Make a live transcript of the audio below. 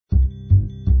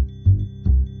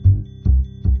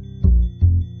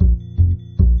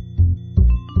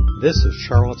This is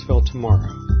Charlottesville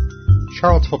Tomorrow.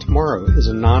 Charlottesville Tomorrow is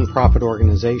a nonprofit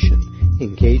organization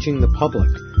engaging the public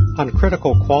on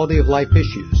critical quality of life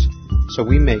issues so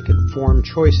we make informed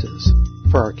choices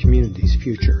for our community's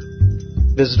future.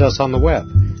 Visit us on the web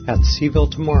at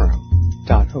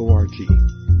cvilletomorrow.org.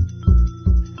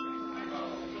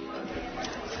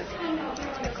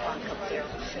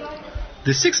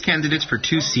 The 6 candidates for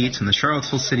 2 seats on the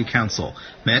Charlottesville City Council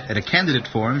met at a candidate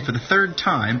forum for the 3rd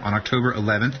time on October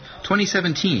 11,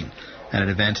 2017, at an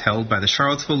event held by the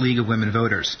Charlottesville League of Women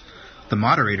Voters. The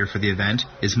moderator for the event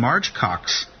is Marge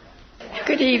Cox.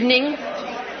 Good evening,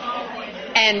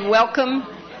 and welcome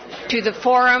to the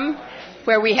forum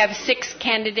where we have 6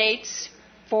 candidates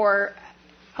for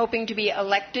hoping to be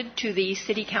elected to the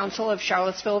City Council of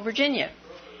Charlottesville, Virginia.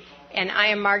 And I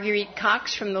am Marguerite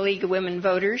Cox from the League of Women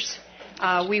Voters.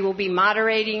 We will be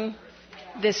moderating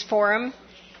this forum,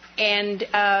 and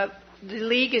the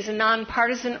League is a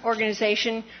nonpartisan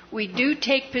organization. We do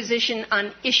take position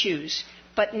on issues,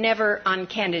 but never on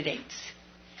candidates.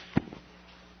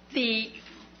 The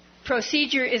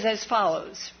procedure is as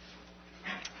follows.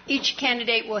 Each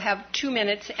candidate will have 2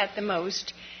 minutes at the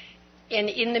most, and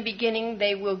in the beginning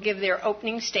they will give their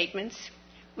opening statements.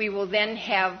 We will then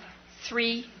have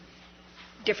 3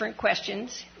 different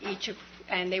questions,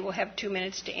 and they will have 2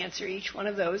 minutes to answer each one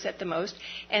of those at the most,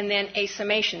 and then a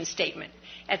summation statement.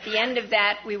 At the end of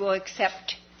that, we will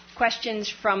accept questions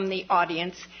from the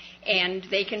audience, and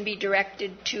they can be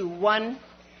directed to one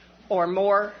or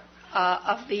more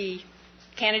of the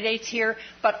candidates here,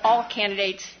 but all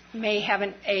candidates may have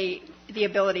the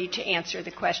ability to answer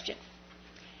the question.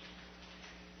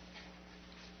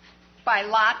 By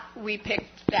lot, we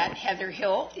picked that Heather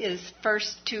Hill is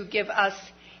first to give us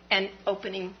an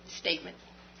opening statement.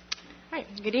 All right.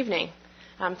 Good evening.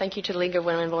 Thank you to the League of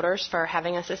Women Voters for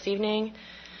having us this evening.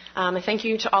 And thank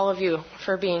you to all of you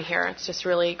for being here. It's just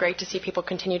really great to see people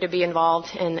continue to be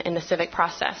involved in the civic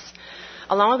process.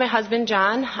 Along with my husband,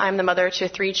 John, I'm the mother to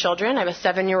 3 children. I have a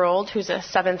 7-year-old who's a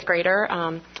 7th grader.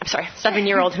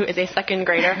 7-year-old who is a 2nd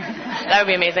grader. That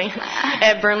would be amazing.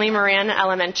 At Burnley Moran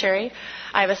Elementary.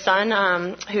 I have a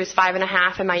son who's 5 and a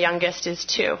half, and my youngest is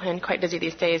 2, and quite busy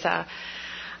these days.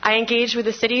 I engage with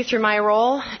the city through my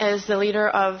role as the leader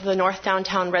of the North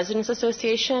Downtown Residents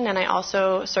Association, and I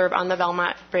also serve on the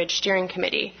Belmont Bridge Steering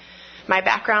Committee. My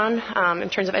background in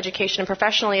terms of education and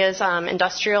professionally is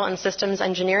industrial and systems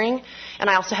engineering, and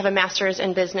I also have a master's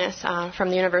in business from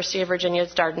the University of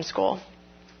Virginia's Darden School.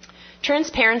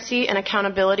 Transparency and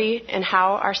accountability in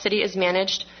how our city is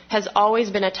managed has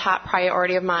always been a top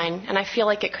priority of mine, and I feel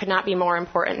like it could not be more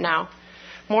important now.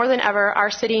 More than ever, our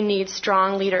city needs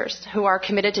strong leaders who are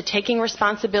committed to taking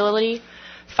responsibility,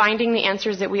 finding the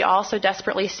answers that we all so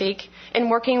desperately seek, and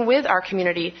working with our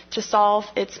community to solve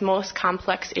its most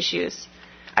complex issues.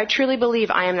 I truly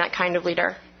believe I am that kind of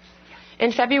leader.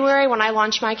 In February, when I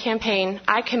launched my campaign,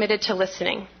 I committed to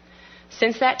listening.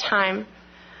 Since that time,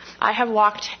 I have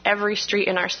walked every street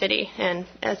in our city, and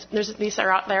these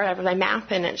are out there. I have a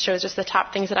map, and it shows just the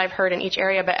top things that I've heard in each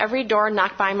area. But every door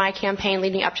knocked by my campaign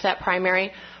leading up to that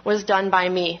primary was done by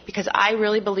me, because I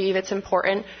really believe it's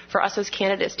important for us as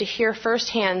candidates to hear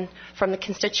firsthand from the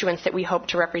constituents that we hope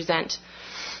to represent.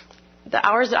 The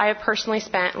hours that I have personally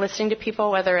spent listening to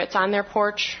people, whether it's on their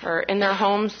porch or in their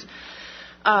homes,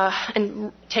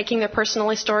 and taking their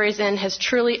personal stories in has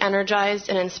truly energized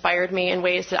and inspired me in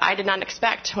ways that I did not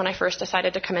expect when I first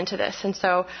decided to come into this. And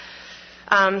so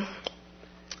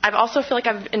I've also feel like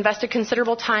I've invested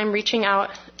considerable time reaching out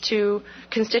to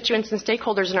constituents and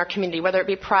stakeholders in our community, whether it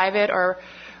be private or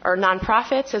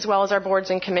nonprofits, as well as our boards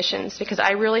and commissions, because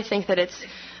I really think that it's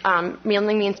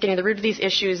mainly means getting to the root of these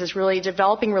issues is really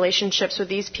developing relationships with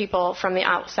these people from the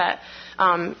outset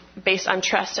based on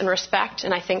trust and respect.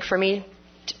 And I think for me,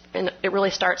 and it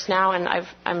really starts now, and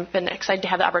I've been excited to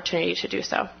have the opportunity to do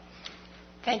so.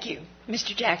 Thank you.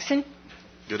 Mr. Jackson?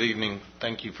 Good evening.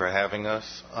 Thank you for having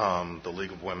us, the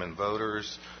League of Women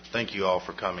Voters. Thank you all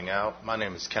for coming out. My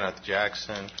name is Kenneth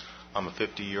Jackson. I'm a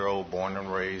 50-year-old born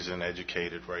and raised and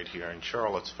educated right here in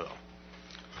Charlottesville.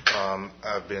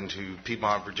 I've been to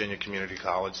Piedmont Virginia Community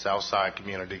College, Southside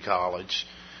Community College,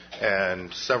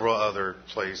 and several other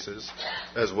places,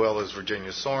 as well as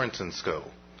Virginia Sorensen School.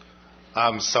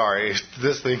 I'm sorry,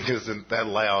 this thing isn't that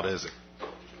loud, is it?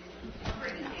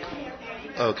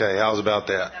 Okay, how's about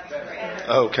that?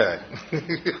 Okay.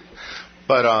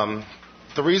 But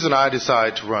the reason I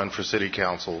decided to run for city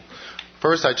council,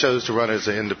 first I chose to run as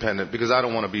an independent because I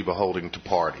don't want to be beholden to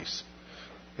parties.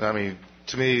 I mean,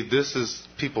 to me, this is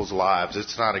people's lives.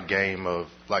 It's not a game of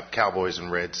like Cowboys and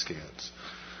Redskins.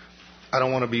 I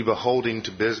don't want to be beholden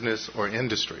to business or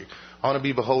industry. I want to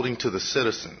be beholden to the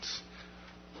citizens.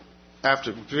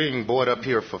 After being brought up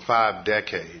here for 5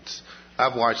 decades,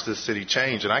 I've watched this city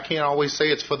change, and I can't always say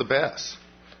it's for the best.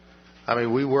 I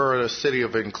mean, we were a city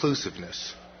of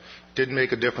inclusiveness. Didn't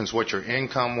make a difference what your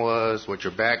income was, what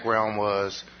your background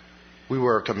was. We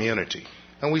were a community,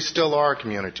 and we still are a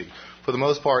community. For the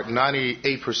most part,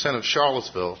 98% of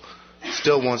Charlottesville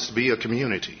still wants to be a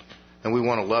community, and we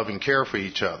want to love and care for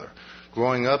each other.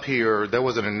 Growing up here, there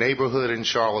wasn't a neighborhood in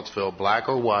Charlottesville, black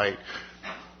or white,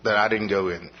 that I didn't go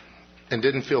in and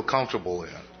didn't feel comfortable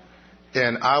in.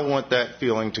 And I want that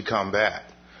feeling to come back.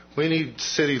 We need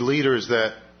city leaders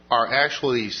that are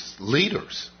actually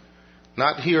leaders,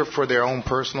 not here for their own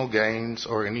personal gains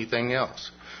or anything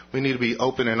else. We need to be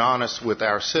open and honest with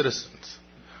our citizens.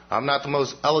 I'm not the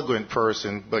most eloquent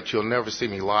person, but you'll never see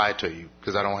me lie to you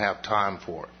because I don't have time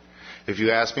for it. If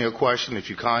you ask me a question, if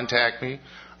you contact me,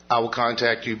 I will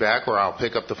contact you back, or I'll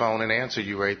pick up the phone and answer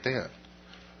you right then.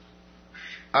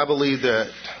 I believe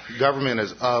that government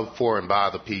is of, for, and by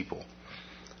the people.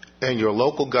 And your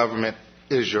local government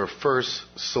is your first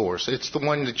source. It's the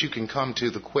one that you can come to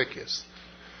the quickest.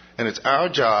 And it's our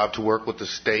job to work with the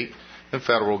state and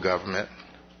federal government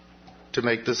to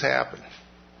make this happen.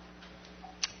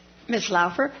 Ms.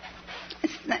 Laufer?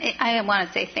 I want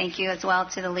to say thank you as well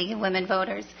to the League of Women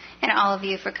Voters and all of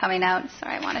you for coming out.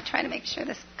 Sorry, I want to try to make sure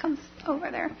this comes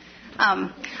over there.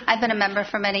 I've been a member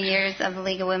for many years of the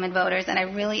League of Women Voters, and I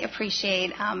really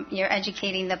appreciate your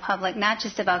educating the public, not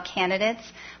just about candidates,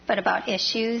 but about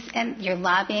issues and your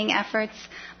lobbying efforts.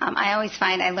 I always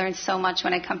find I learn so much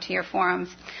when I come to your forums.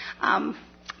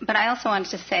 But I also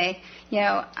wanted to say,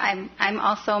 I'm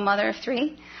also a mother of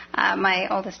 3. My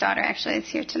oldest daughter actually is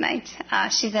here tonight.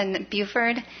 She's in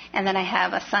Buford, and then I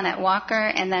have a son at Walker,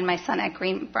 and then my son at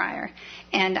Greenbrier.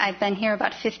 And I've been here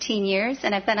about 15 years,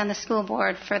 and I've been on the school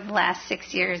board for the last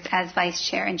 6 years as vice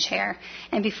chair and chair.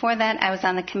 And before that, I was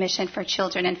on the Commission for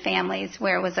Children and Families,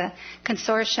 where it was a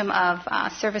consortium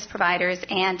of service providers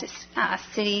and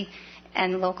city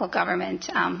and local government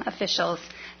officials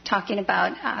talking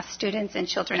about students and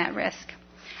children at risk.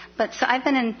 But so I've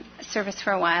been in service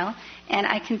for a while, and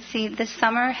I can see this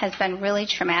summer has been really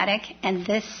traumatic, and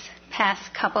this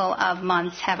past couple of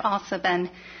months have also been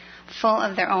full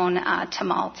of their own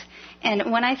tumult.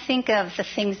 And when I think of the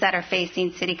things that are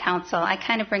facing City Council, I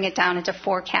kind of bring it down into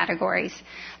 4 categories.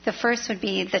 The first would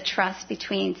be the trust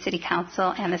between City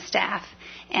Council and the staff,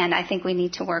 and I think we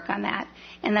need to work on that.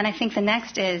 And then I think the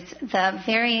next is the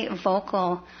very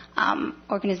vocal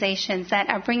organizations that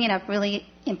are bringing up really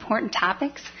important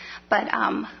topics, but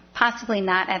possibly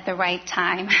not at the right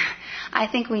time. I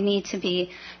think we need to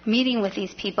be meeting with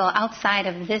these people outside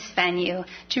of this venue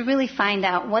to really find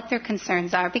out what their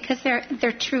concerns are, because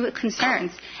they're true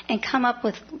concerns, and come up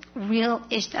with real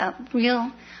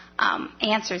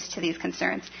answers to these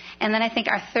concerns. And then I think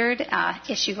our third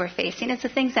issue we're facing is the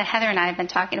things that Heather and I have been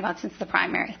talking about since the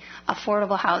primary: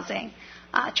 affordable housing,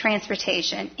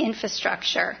 transportation,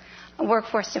 infrastructure,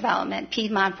 workforce development,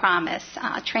 Piedmont Promise,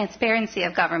 transparency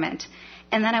of government.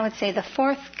 And then I would say the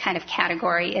fourth kind of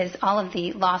category is all of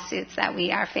the lawsuits that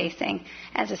we are facing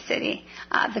as a city.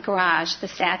 The garage, the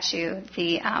statue,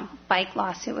 the bike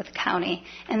lawsuit with the county,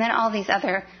 and then all these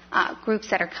other groups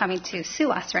that are coming to sue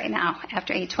us right now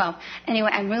after 8/12. Anyway,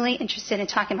 I'm really interested in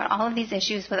talking about all of these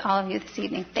issues with all of you this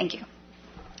evening. Thank you.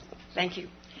 Thank you.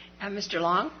 Mr.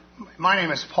 Long? My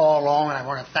name is Paul Long, and I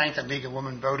want to thank the League of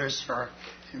Women Voters for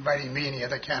inviting me and the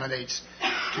other candidates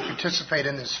to participate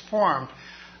in this forum.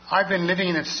 I've been living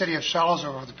in the city of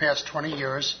Charlottesville over the past 20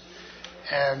 years,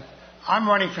 and I'm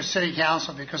running for city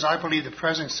council because I believe the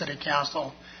present city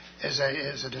council is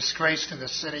a disgrace to the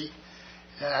city.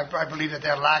 I believe that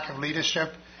their lack of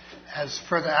leadership has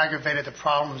further aggravated the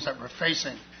problems that we're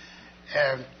facing.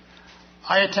 And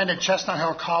I attended Chestnut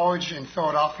Hill College in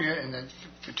Philadelphia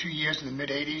for 2 years in the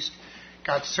mid-'80s,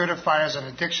 got certified as an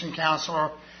addiction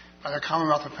counselor by the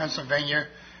Commonwealth of Pennsylvania,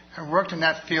 and worked in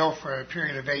that field for a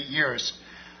period of 8 years.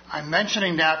 I'm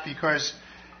mentioning that because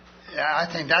I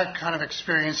think that kind of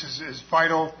experience is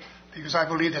vital, because I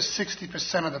believe that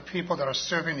 60% of the people that are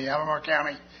serving the Albemarle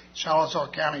County,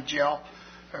 Charlottesville County Jail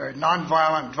are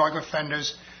nonviolent drug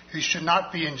offenders who should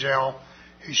not be in jail,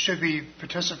 who should be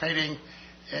participating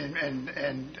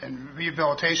in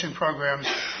rehabilitation programs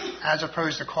as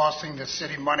opposed to costing the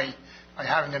city money by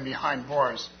having them behind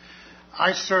bars.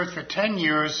 I served for 10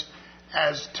 years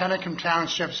as Tennecomm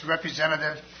Township's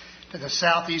representative to the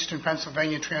Southeastern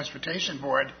Pennsylvania Transportation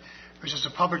Board, which is a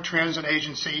public transit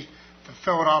agency for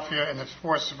Philadelphia and the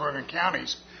 4 suburban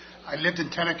counties. I lived in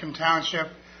Tennecomm Township,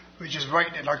 which is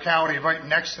a locality right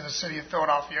next to the city of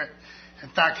Philadelphia, In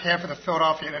fact, half of the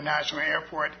Philadelphia International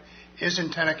Airport is in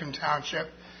Tennecan Township.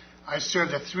 I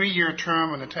served a 3-year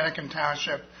term on the Tennecan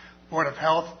Township Board of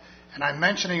Health, and I'm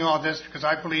mentioning all this because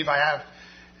I believe I'm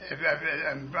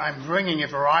bringing a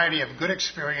variety of good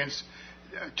experience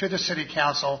to the City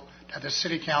Council that the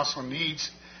City Council needs,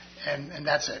 and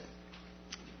that's it.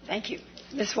 Thank you.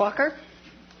 Ms. Walker?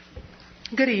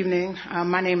 Good evening.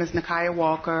 My name is Nakia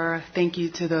Walker. Thank you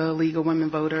to the League of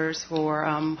Women Voters for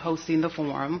hosting the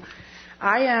forum.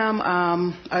 I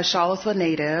am a Charlottesville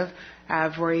native.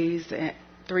 I've raised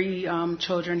 3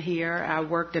 children here. I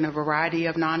worked in a variety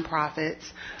of nonprofits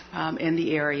in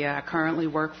the area. I currently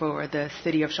work for the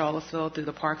City of Charlottesville through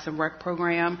the Parks and Rec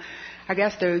program. I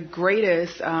guess the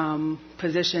greatest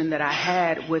position that I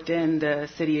had within the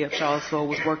City of Charlottesville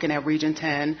was working at Region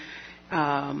 10.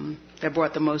 That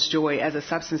brought the most joy as a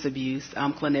substance abuse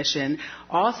clinician.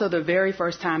 Also, the very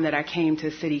first time that I came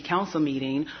to City Council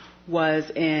meeting was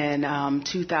in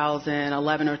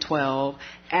 2011 or 12,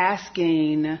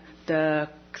 asking the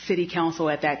City Council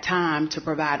at that time to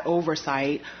provide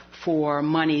oversight for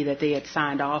money that they had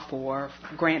signed off for,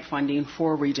 grant funding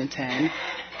for Region 10,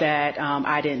 that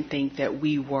I didn't think that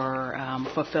we were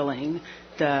fulfilling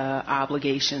the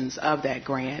obligations of that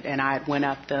grant, and I went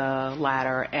up the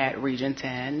ladder at Region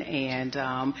 10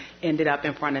 and ended up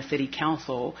in front of City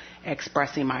Council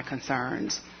expressing my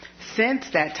concerns. Since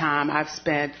that time, I've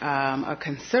spent a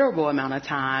considerable amount of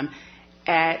time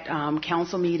at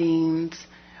council meetings,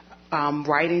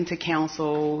 writing to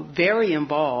council, very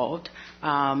involved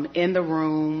in the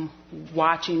room,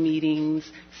 watching meetings,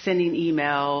 sending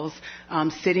emails,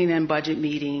 sitting in budget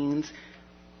meetings,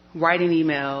 writing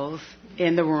emails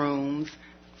in the rooms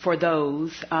for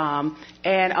those,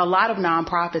 and a lot of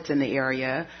nonprofits in the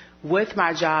area. With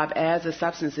my job as a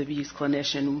substance abuse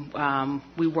clinician,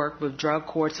 we work with drug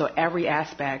courts, so every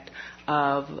aspect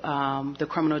of the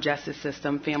criminal justice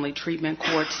system, family treatment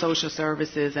courts, social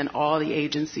services, and all the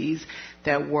agencies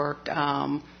that worked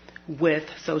with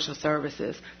social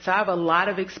services. So I have a lot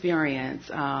of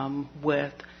experience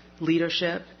with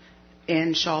leadership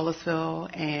in Charlottesville,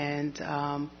 and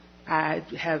I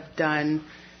have done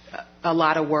a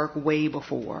lot of work way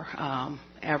before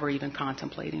ever even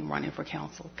contemplating running for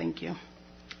council. Thank you.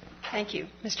 Thank you.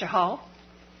 Mr. Hall?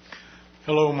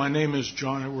 Hello, my name is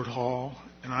John Edward Hall,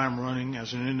 and I am running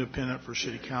as an independent for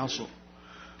City Council.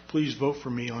 Please vote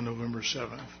for me on November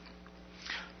 7th.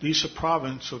 Lisa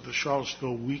Province of the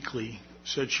Charlottesville Weekly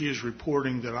said she is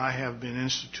reporting that I have been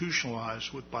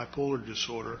institutionalized with bipolar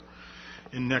disorder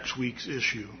in next week's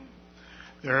issue.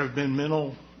 There have been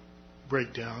mental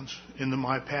breakdowns in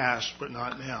my past, but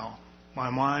not now. My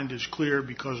mind is clear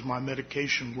because my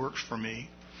medication works for me,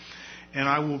 and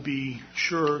I will be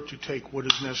sure to take what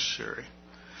is necessary.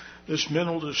 This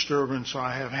mental disturbance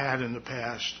I have had in the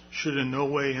past should in no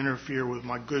way interfere with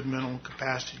my good mental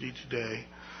capacity today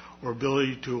or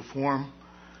ability to perform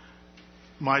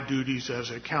my duties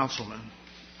as a councilman.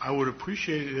 I would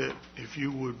appreciate it if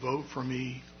you would vote for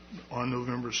me on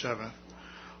November 7th.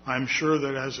 I am sure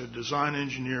that as a design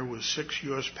engineer with 6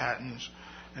 U.S. patents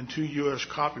and 2 U.S.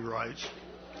 copyrights,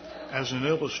 as an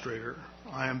illustrator,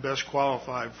 I am best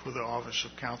qualified for the office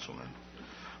of councilman.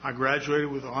 I graduated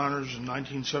with honors in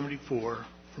 1974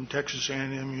 from Texas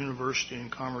A&M University in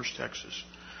Commerce, Texas.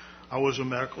 I was a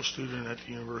medical student at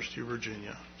the University of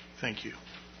Virginia. Thank you.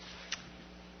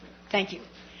 Thank you.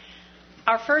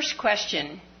 Our first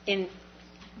question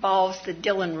involves the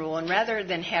Dillon Rule, and rather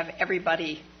than have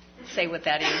everybody say what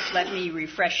that is, let me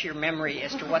refresh your memory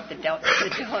as to what the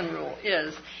Dillon Rule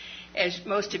is. As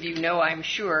most of you know, I'm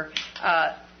sure,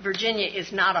 Virginia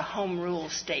is not a home rule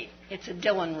state. It's a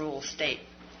Dillon Rule state.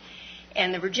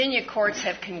 And the Virginia courts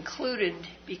have concluded,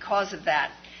 because of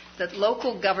that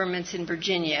local governments in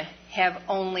Virginia have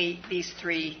only these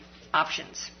 3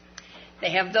 options.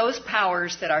 They have those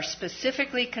powers that are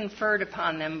specifically conferred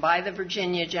upon them by the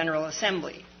Virginia General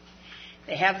Assembly.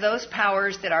 They have those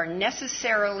powers that are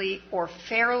necessarily or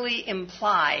fairly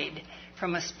implied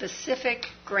from a specific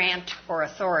grant or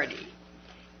authority.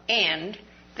 And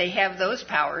they have those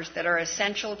powers that are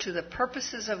essential to the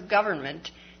purposes of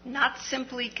government, not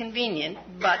simply convenient,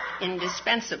 but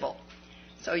indispensable.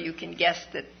 So you can guess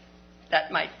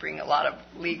that might bring a lot of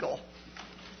legal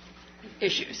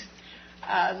issues.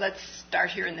 Let's start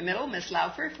here in the middle. Ms.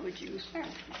 Laufert, would you? Sure.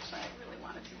 Actually, I really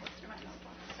wanted to look through my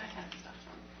notebook because I had stuff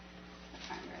from.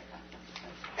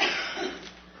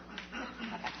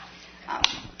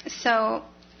 So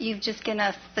you've just given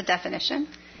us the definition,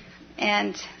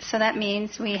 and so that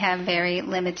means we have very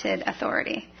limited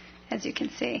authority. as you can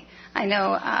see. I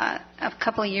know a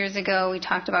couple of years ago we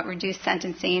talked about reduced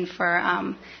sentencing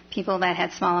for people that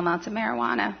had small amounts of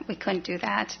marijuana. We couldn't do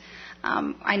that.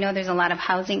 I know there's a lot of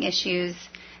housing issues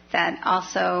that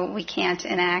also we can't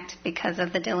enact because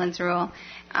of the Dillon's rule.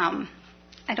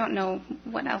 I don't know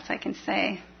what else I can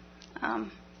say.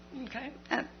 Okay.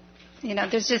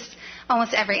 There's just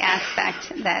almost every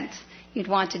aspect that you'd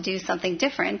want to do something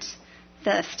different,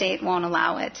 the state won't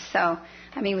allow it. So,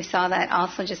 we saw that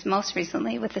also just most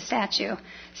recently with the statue.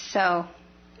 So,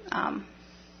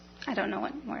 I don't know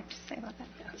what more to say about that.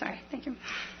 Sorry. Thank you.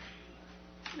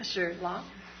 Mr. Long?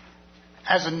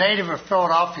 As a native of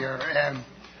Philadelphia, and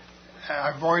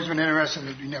I've always been interested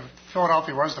in,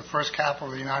 Philadelphia was the first capital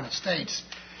of the United States,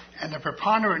 and the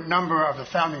preponderant number of the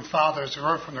founding fathers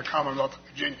were from the Commonwealth of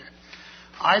Virginia.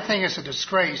 I think it's a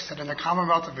disgrace that in the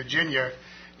Commonwealth of Virginia,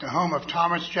 the home of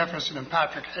Thomas Jefferson and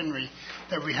Patrick Henry,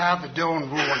 that we have the Dillon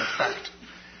Rule in effect.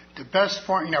 The best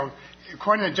form,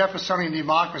 according to Jeffersonian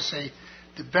democracy,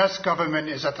 the best government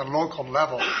is at the local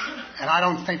level, and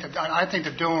I think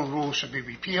the Dillon Rule should be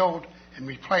repealed and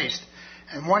replaced.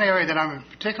 And one area that I'm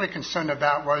particularly concerned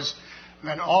about was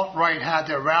when alt-right had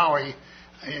their rally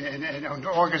on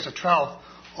August the 12th,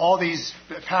 all these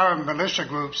paramilitia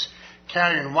groups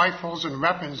carrying rifles and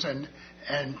weapons and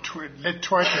lit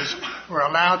torches were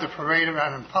allowed to parade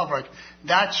around in public.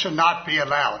 That should not be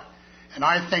allowed. And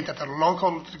I think that the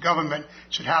local government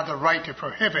should have the right to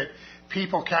prohibit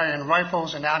people carrying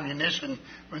rifles and ammunition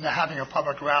when they're having a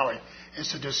public rally.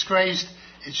 It's a disgrace.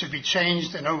 It should be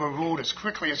changed and overruled as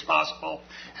quickly as possible.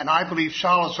 And I believe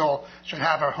Charlottesville should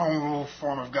have a home rule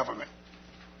form of government.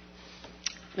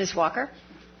 Ms. Walker?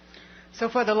 So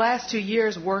for the last 2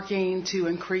 years, working to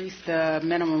increase the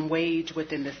minimum wage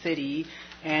within the city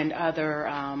and other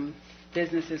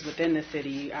businesses within the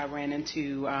city, I ran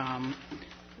into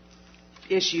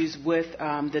issues with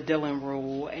the Dillon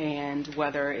Rule and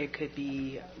whether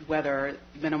the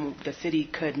city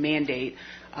could mandate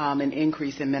an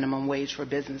increase in minimum wage for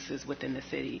businesses within the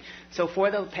city. So for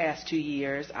the past 2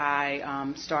 years,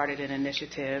 I started an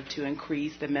initiative to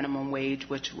increase the minimum wage,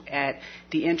 which at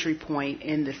the entry point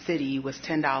in the city was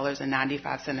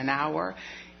 $10.95 an hour,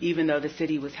 even though the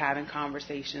city was having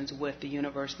conversations with the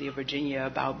University of Virginia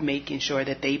about making sure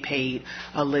that they paid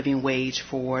a living wage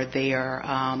for their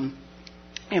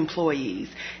employees.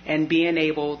 And being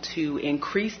able to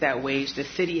increase that wage, the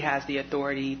city has the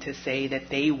authority to say that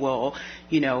they will,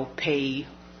 pay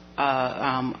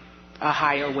a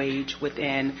higher wage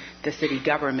within the city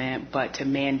government, but to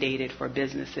mandate it for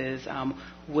businesses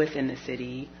within the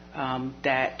city,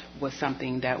 that was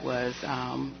something that was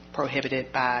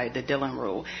prohibited by the Dillon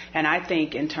Rule. And I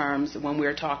think in terms, when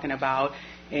we're talking about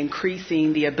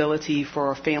increasing the ability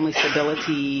for family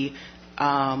stability,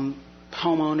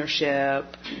 home ownership,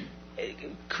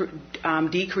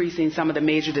 decreasing some of the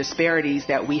major disparities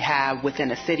that we have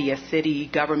within a city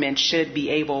government should be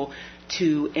able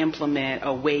to implement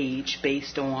a wage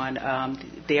based on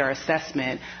their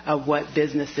assessment of what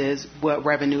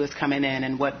revenue is coming in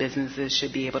and what businesses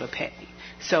should be able to pay.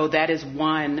 So that is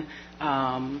one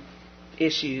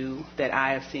issue that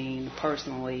I have seen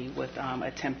personally with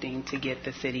attempting to get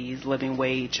the city's living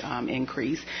wage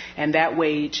increase. And that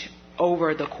wage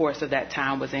over the course of that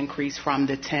time was increased from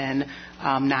the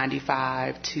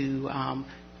 $10.95 to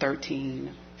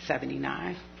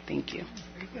 $13.79. Thank you.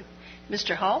 Very good.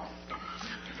 Mr. Hall?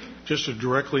 Just to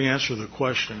directly answer the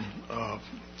question,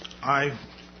 I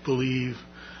believe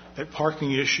that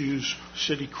parking issues,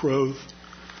 city growth,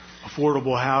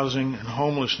 affordable housing, and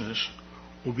homelessness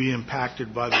will be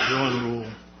impacted by the Dillon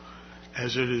Rule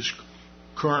as it is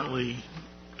currently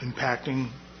impacting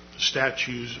the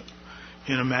statues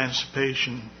in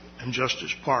Emancipation and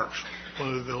Justice Parks,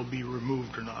 whether they'll be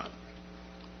removed or not.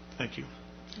 Thank you.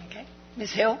 Okay.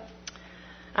 Ms. Hill?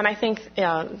 I think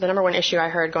the number one issue I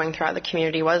heard going throughout the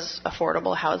community was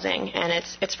affordable housing, and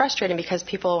it's frustrating because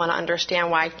people want to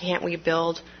understand why can't we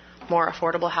build more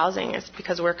affordable housing. It's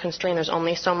because we're constrained. There's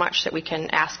only so much that we can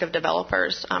ask of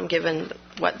developers given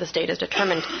what the state has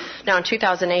determined. Now, in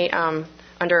 2008,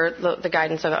 under the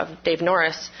guidance of Dave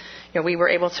Norris, we were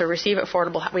able to receive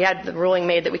we had the ruling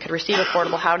made that we could receive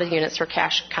affordable housing units for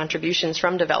cash contributions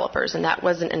from developers, and that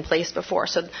wasn't in place before.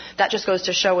 So that just goes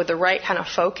to show with the right kind of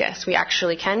focus, we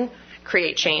actually can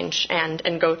create change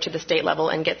and go to the state level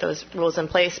and get those rules in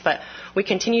place. But we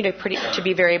continue to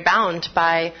be very bound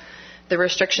by the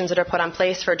restrictions that are put on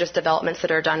place for just developments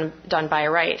that are done by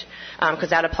right,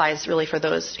 because that applies really for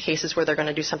those cases where they're going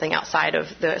to do something outside of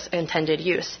the intended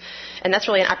use. And that's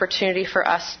really an opportunity for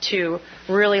us to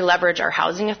really leverage our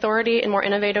housing authority in more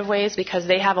innovative ways because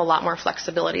they have a lot more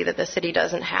flexibility that the city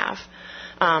doesn't have.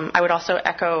 I would also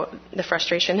echo the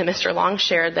frustration that Mr. Long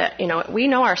shared that, we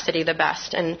know our city the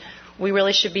best, and we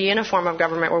really should be in a form of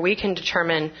government where we can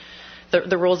determine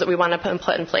the rules that we want to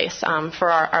put in place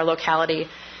for our locality.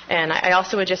 And I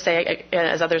also would just say,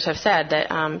 as others have said,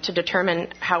 that to determine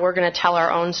how we're going to tell our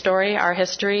own story, our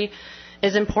history,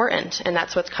 is important. And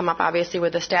that's what's come up, obviously,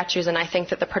 with the statues. And I think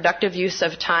that the productive use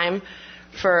of time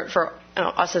for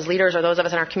us as leaders or those of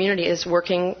us in our community is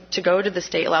working to go to the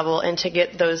state level and to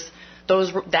get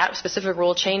that specific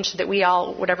rule changed so that we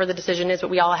all, whatever the decision is, but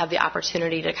we all have the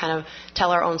opportunity to kind of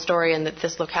tell our own story and that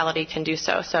this locality can do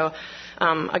so. So,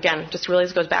 again, just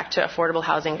really goes back to affordable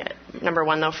housing, number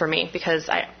one, though, for me, because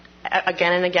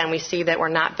again and again we see that we're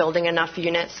not building enough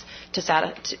units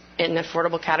in the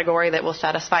affordable category that will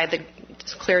satisfy the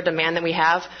clear demand that we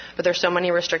have, but there's so many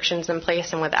restrictions in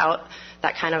place, and without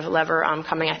that kind of lever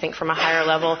coming, I think, from a higher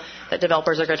level, that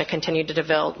developers are going to continue to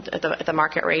develop at the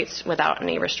market rates without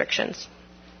any restrictions.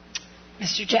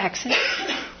 Mr. Jackson?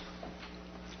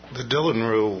 The Dillon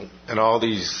Rule and all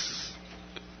these,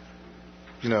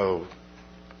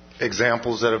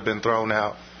 examples that have been thrown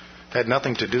out had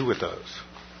nothing to do with those.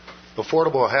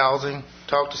 Affordable housing,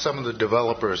 talk to some of the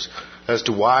developers as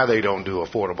to why they don't do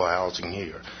affordable housing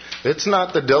here. It's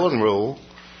not the Dillon Rule.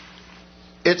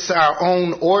 It's our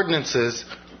own ordinances,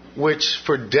 which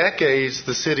for decades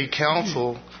the city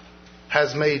council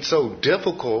has made so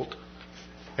difficult,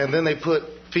 and then they put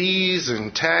fees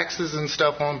and taxes and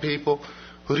stuff on people.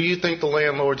 Who do you think the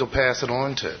landlords will pass it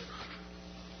on to?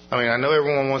 I know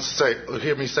everyone wants to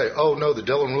hear me say, oh, no, the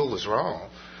Dillon Rule is wrong.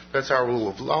 That's our rule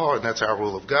of law, and that's our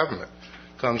rule of government.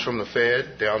 It comes from the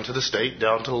Fed down to the state,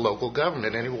 down to the local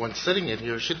government. Anyone sitting in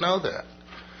here should know that.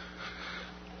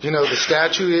 The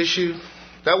statue issue,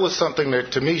 that was something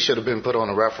that, to me, should have been put on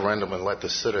a referendum and let the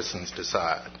citizens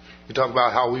decide. You talk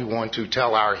about how we want to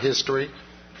tell our history.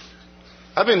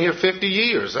 I've been here 50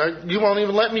 years. You won't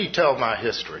even let me tell my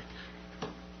history.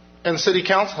 And city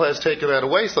council has taken that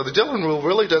away, so the Dillon Rule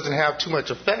really doesn't have too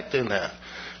much effect in that.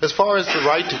 As far as the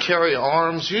right to carry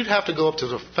arms, you'd have to go up to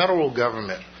the federal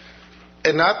government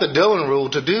and not the Dillon Rule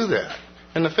to do that.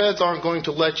 And the feds aren't going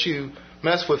to let you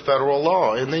mess with federal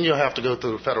law, and then you'll have to go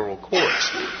through the federal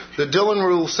courts. The Dillon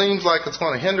Rule seems like it's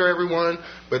going to hinder everyone,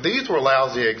 but these were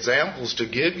lousy examples to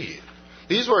give you.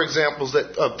 These were examples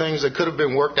of things that could have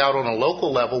been worked out on a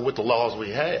local level with the laws we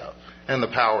have and the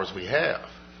powers we have.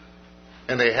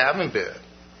 And they haven't been.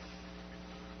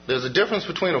 There's a difference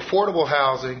between affordable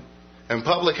housing and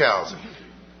public housing.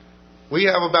 We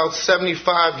have about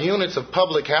 75 units of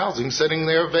public housing sitting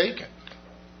there vacant.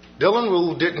 Dillon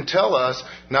Rule didn't tell us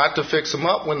not to fix them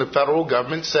up when the federal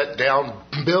government set down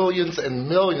billions and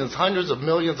millions, hundreds of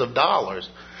millions of dollars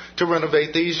to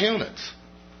renovate these units.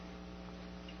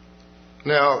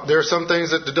 Now, there are some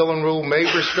things that the Dillon Rule may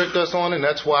restrict us on, and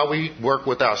that's why we work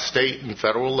with our state and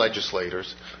federal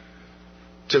legislators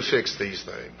to fix these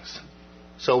things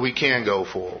so we can go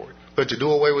forward. But to do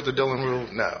away with the Dillon Rule,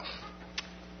 no.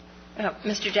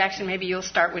 Mr. Jackson, maybe you'll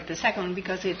start with the second one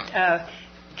because it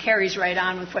carries right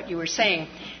on with what you were saying.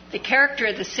 The character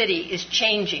of the city is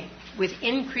changing with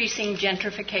increasing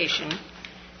gentrification,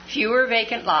 fewer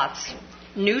vacant lots,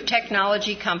 new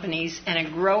technology companies, and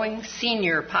a growing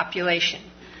senior population.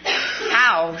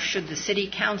 How should the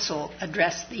city council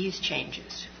address these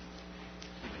changes?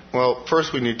 Well,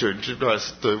 first we need to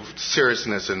address the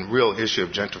seriousness and real issue of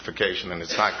gentrification, and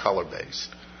it's not color-based.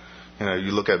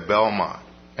 You look at Belmont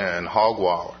and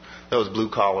Hogwaller, those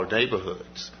blue-collar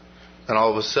neighborhoods. And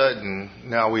all of a sudden,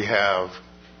 now we have,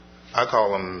 I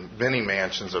call them Benny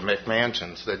mansions or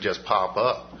McMansions that just pop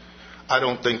up. I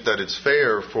don't think that it's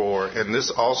fair and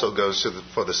this also goes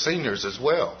for the seniors as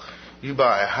well. You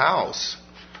buy a house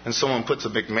and someone puts a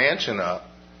McMansion up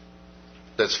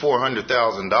that's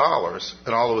 $400,000,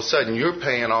 and all of a sudden you're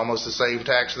paying almost the same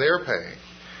tax they're paying.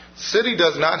 The city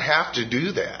does not have to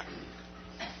do that.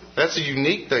 That's a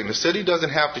unique thing. The city doesn't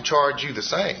have to charge you the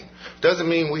same. Doesn't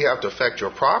mean we have to affect your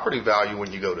property value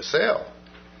when you go to sell.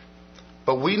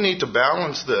 But we need to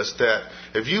balance this, that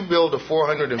if you build a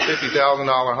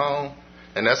 $450,000 home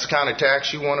and that's the kind of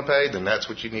tax you want to pay, then that's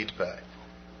what you need to pay.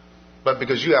 But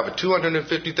because you have a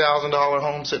 $250,000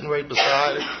 home sitting right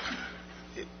beside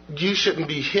it, you shouldn't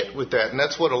be hit with that. And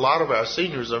that's what a lot of our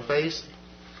seniors are facing.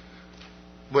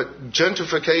 But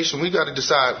gentrification, we've got to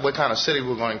decide what kind of city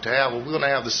we're going to have. Are we going to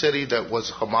have the city that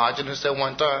was homogenous at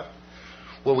one time,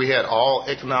 where we had all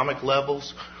economic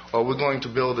levels? Or we're going to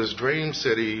build this dream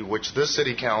city, which this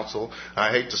city council,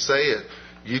 I hate to say it,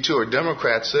 you two are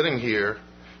Democrats sitting here.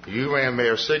 You ran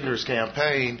Mayor Signer's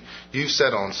campaign. You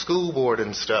sat on school board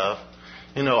and stuff.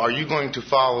 Are you going to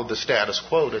follow the status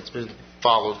quo that's been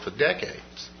followed for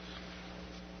decades?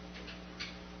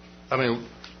 I mean,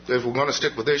 if we're going to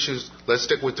stick with issues, let's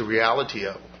stick with the reality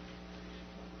of them.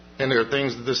 And there are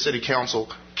things that the city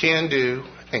council can do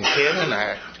and can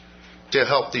enact to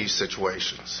help these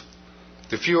situations.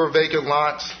 The fewer vacant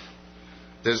lots,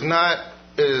 there's not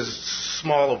as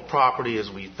small a property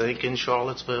as we think in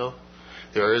Charlottesville.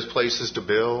 There is places to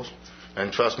build,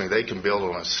 and trust me, they can build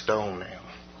on a stone now.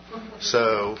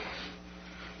 So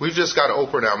we've just got to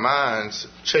open our minds,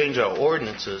 change our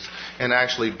ordinances, and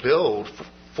actually build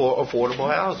for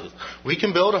affordable houses. We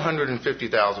can build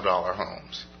 $150,000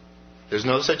 homes. There's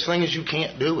no such thing as you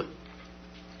can't do it.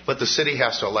 But the city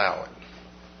has to allow it.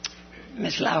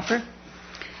 Ms. Laufer?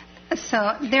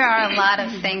 So there are a lot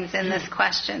of things in this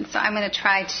question, so I'm going to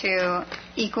try to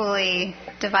equally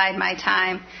divide my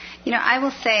time. You know, I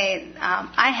will say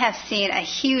I have seen a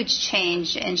huge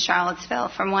change in Charlottesville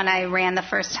from when I ran the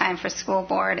first time for school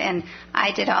board, and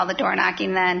I did all the door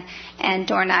knocking then and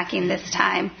door knocking this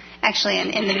time, actually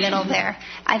in the middle there.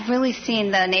 I've really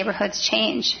seen the neighborhoods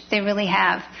change. They really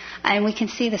have. And we can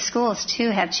see the schools,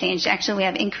 too, have changed. Actually, we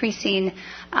have increasing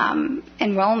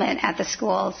enrollment at the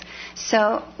schools.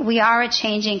 So we are a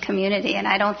changing community, and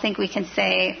I don't think we can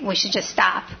say we should just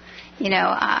stop. You know,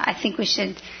 I think we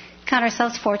should count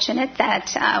ourselves fortunate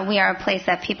that we are a place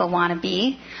that people want to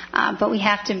be, but we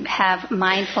have to have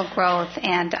mindful growth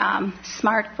and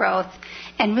smart growth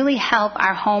and really help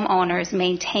our homeowners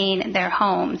maintain their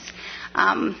homes.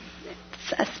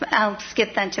 I'll skip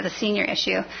then to the senior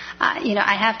issue. You know,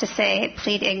 I have to say,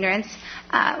 plead ignorance.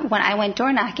 When I went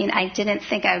door knocking, I didn't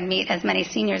think I would meet as many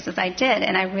seniors as I did,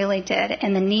 and I really did.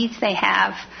 And the needs they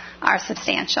have are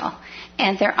substantial.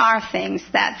 And there are things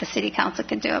that the city council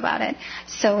could do about it.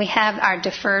 So we have our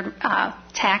deferred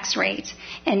tax rate.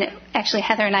 And actually,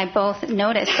 Heather and I both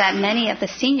noticed that many of the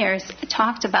seniors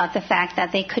talked about the fact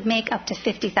that they could make up to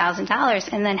 $50,000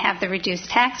 and then have the reduced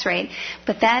tax rate.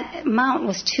 But that amount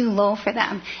was too low for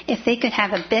them. If they could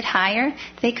have a bit higher,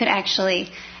 they could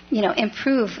actually, you know,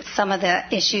 improve some of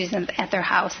the issues at their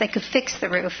house. They could fix the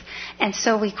roof. And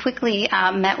so we quickly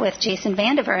met with Jason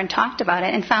Vandiver and talked about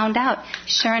it and found out,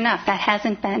 sure enough, that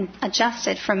hasn't been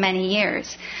adjusted for many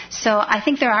years. So I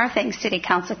think there are things City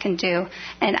Council can do.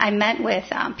 And I met with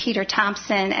Peter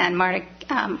Thompson and Marta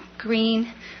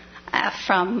Green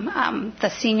from the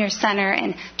Senior Center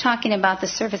and talking about the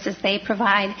services they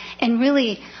provide and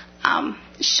really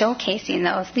showcasing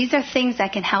those. These are things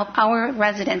that can help our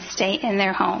residents stay in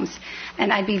their homes,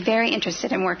 and I'd be very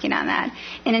interested in working on that.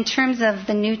 And in terms of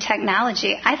the new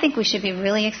technology, I think we should be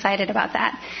really excited about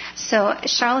that. So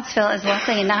Charlottesville is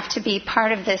lucky enough to be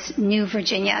part of this new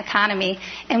Virginia economy,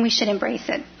 and we should embrace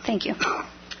it. Thank you.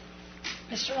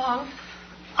 Mr. Long?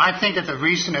 I think that the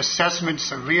recent assessments,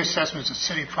 the reassessments of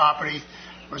city property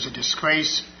was a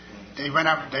disgrace. They went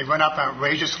up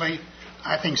outrageously.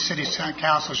 I think City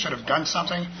Council should have done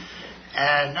something.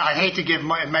 And I hate to give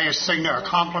Mayor Signer a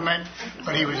compliment,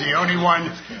 but he was the only one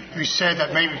who said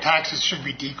that maybe taxes should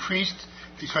be decreased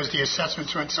because the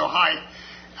assessments went so high.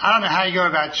 I don't know how you go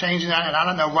about changing that, and I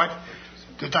don't know what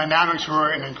the dynamics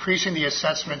were in increasing the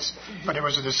assessments, but it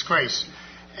was a disgrace.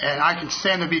 And I can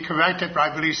stand to be corrected, but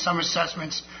I believe some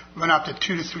assessments went up to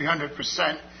 200 to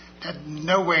 300%.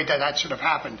 No way that should have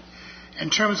happened.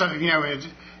 In terms of, you know,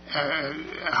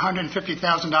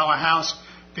 $150,000 house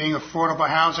being affordable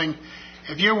housing.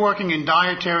 If you're working in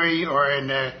dietary or in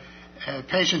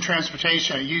patient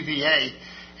transportation at UVA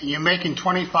and you're making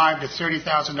 $25,000 to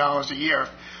 $30,000 a year,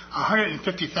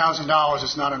 $150,000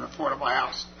 is not an affordable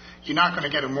house. You're not going to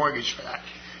get a mortgage for that.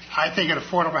 I think an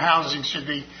affordable housing should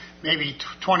be maybe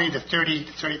 $20,000 to $30,000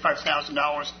 to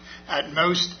 $35,000 at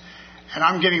most. And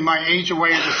I'm giving my age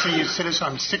away as a senior citizen.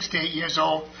 I'm 68 years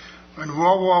old. When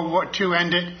World War II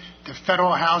ended, the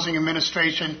Federal Housing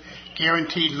Administration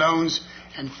guaranteed loans,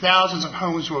 and thousands of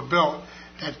homes were built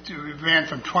that ran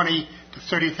from $20,000 to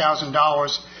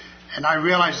 $30,000. And I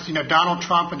realized, you know, Donald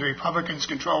Trump and the Republicans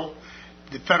control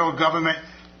the federal government.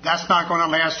 That's not going to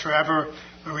last forever.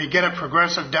 When we get a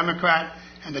progressive Democrat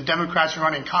and the Democrats are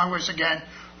running Congress again,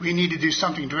 we need to do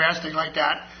something drastic like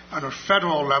that on a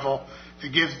federal level to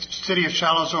give the city of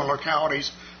Charlottesville and localities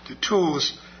the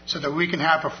tools so that we can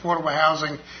have affordable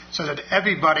housing so that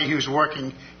everybody who's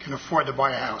working can afford to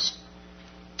buy a house.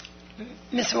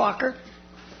 Ms. Walker?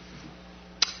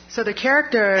 So the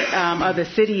character of the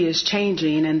city is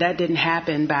changing, and that didn't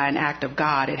happen by an act of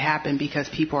God. It happened because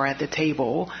people are at the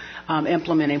table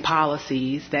implementing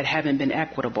policies that haven't been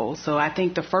equitable. So I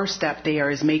think the first step there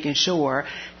is making sure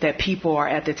that people are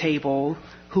at the table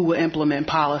who will implement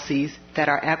policies that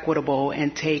are equitable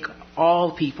and take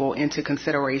all people into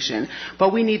consideration.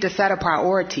 But we need to set a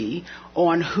priority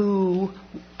on who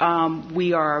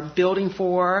we are building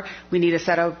for. We need to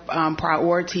set a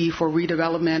priority for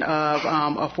redevelopment of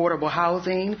affordable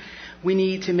housing. We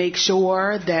need to make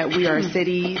sure that we are a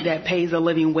city that pays a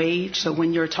living wage. So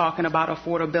when you're talking about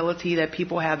affordability, that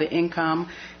people have the income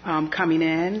coming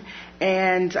in.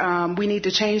 And we need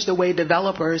to change the way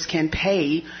developers can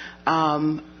pay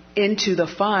into the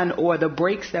fund or the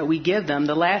breaks that we give them.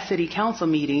 The last city council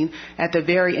meeting, at the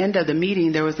very end of the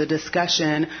meeting, there was a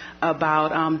discussion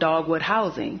about dogwood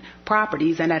housing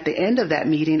properties. And at the end of that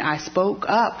meeting, I spoke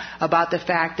up about the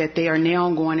fact that they are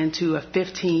now going into a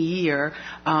 15-year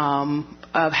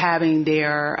of having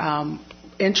their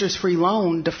interest-free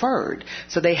loan deferred.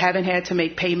 So they haven't had to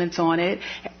make payments on it,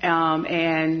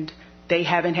 and they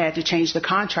haven't had to change the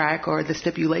contract or the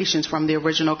stipulations from the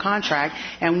original contract.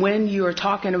 And when you're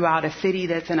talking about a city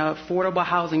that's in an affordable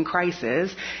housing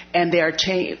crisis and there are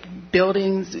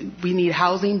buildings, we need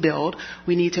housing built.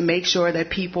 We need to make sure that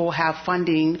people have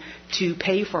funding to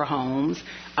pay for homes.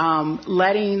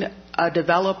 Letting a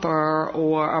developer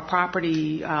or a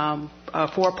property, a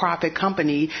for-profit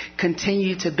company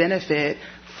continue to benefit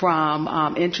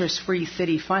from interest-free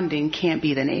city funding can't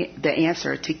be the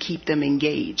answer to keep them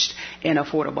engaged in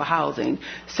affordable housing.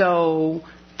 So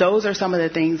those are some of the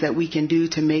things that we can do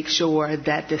to make sure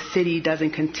that the city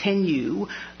doesn't continue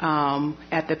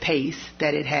at the pace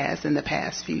that it has in the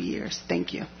past few years.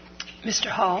 Thank you. Mr.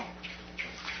 Hall.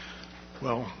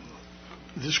 Well,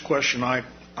 this question, I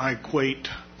equate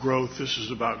growth. This is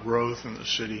about growth in the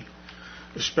city,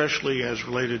 especially as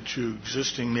related to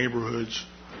existing neighborhoods.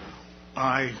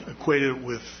 I equate it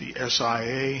with the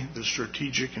SIA, the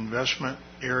Strategic Investment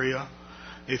Area,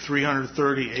 a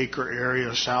 330-acre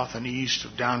area south and east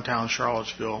of downtown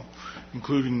Charlottesville,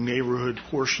 including neighborhood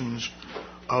portions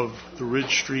of the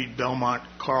Ridge Street, Belmont,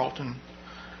 Carlton,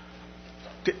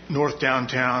 North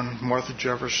Downtown, Martha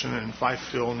Jefferson, and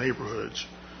Fifeville neighborhoods.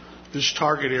 This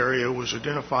target area was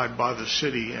identified by the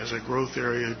city as a growth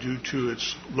area due to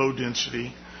its low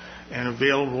density and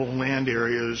available land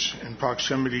areas in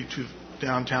proximity to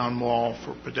downtown mall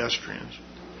for pedestrians.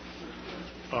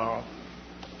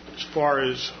 As far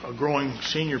as a growing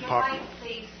senior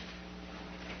population,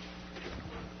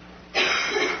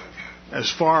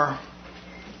 as far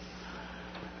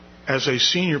as a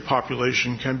senior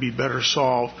population can be better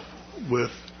solved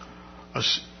with a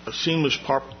seamless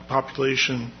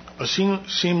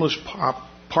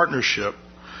partnership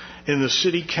in the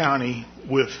city-county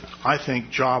with, I think,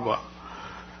 JABA,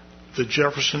 the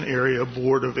Jefferson Area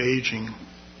Board of Aging,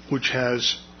 which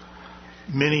has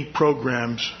many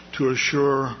programs to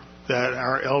assure that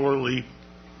our elderly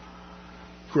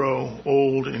grow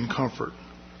old in comfort.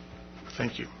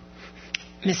 Thank you.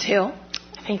 Ms. Hill.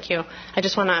 Thank you. I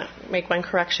just want to make one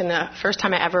correction. The first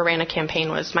time I ever ran a campaign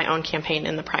was my own campaign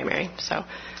in the primary. So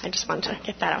I just wanted to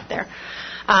get that out there.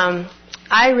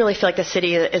 I really feel like the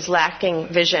city is lacking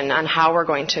vision on how we're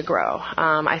going to grow.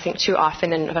 I think too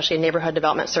often, and especially in neighborhood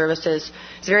development services,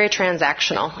 it's very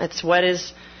transactional. It's what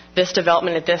is this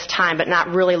development at this time, but not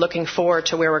really looking forward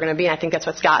to where we're going to be. And I think that's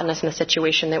what's gotten us in the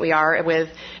situation that we are with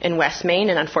in West Main.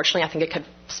 And unfortunately, I think it could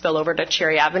spill over to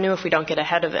Cherry Avenue if we don't get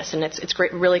ahead of this. And it's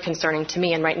really concerning to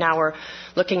me. And right now we're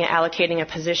looking at allocating a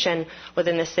position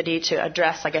within the city to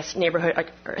address, I guess, neighborhood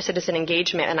or citizen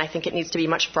engagement. And I think it needs to be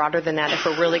much broader than that if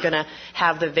we're really going to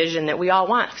have the vision that we all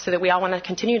want, so that we all want to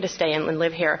continue to stay and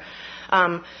live here.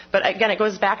 But again, it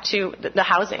goes back to the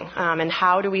housing and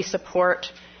how do we support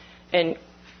and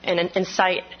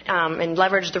incite and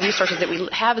leverage the resources that we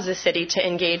have as a city to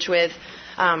engage with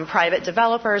private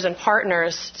developers and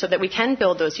partners so that we can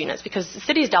build those units, because the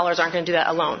city's dollars aren't going to do that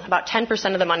alone. About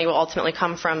 10% of the money will ultimately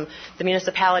come from the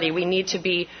municipality. We need to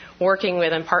be working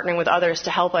with and partnering with others to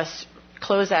help us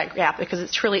close that gap, because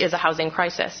it truly is a housing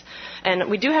crisis. And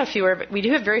we do have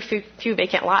very few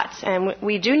vacant lots, and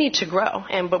we do need to grow,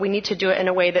 but we need to do it in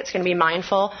a way that's going to be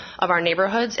mindful of our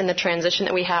neighborhoods and the transition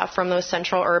that we have from those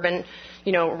central urban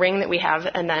ring that we have,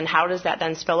 and then how does that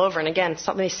then spill over? And again,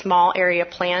 some of these small area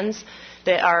plans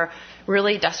that are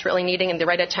really desperately needing the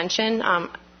right attention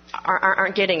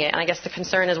aren't getting it. And I guess the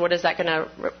concern is, what is that going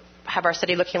to have our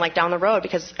city looking like down the road?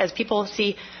 Because as people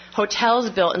see hotels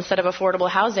built instead of affordable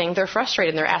housing, they're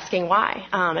frustrated and they're asking why.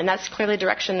 And that's clearly a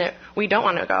direction that we don't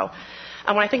want to go.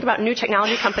 And when I think about new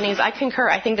technology companies, I concur.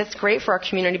 I think that's great for our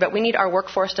community, but we need our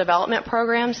workforce development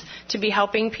programs to be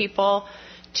helping people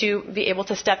to be able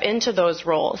to step into those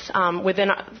roles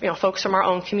within folks from our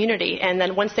own community. And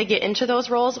then once they get into those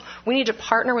roles, we need to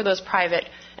partner with those private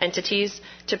entities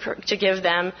to give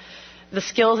them the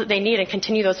skills that they need and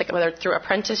continue those, like whether through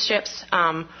apprenticeships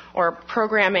or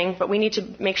programming. But we need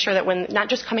to make sure that when not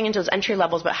just coming into those entry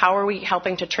levels, but how are we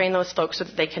helping to train those folks so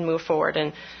that they can move forward.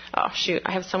 And oh shoot,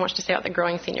 I have so much to say about the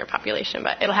growing senior population,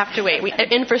 but it'll have to wait.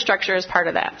 Infrastructure is part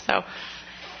of that. So, all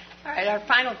right. Our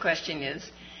final question is: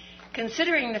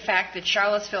 considering the fact that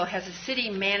Charlottesville has a city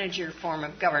manager form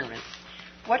of government,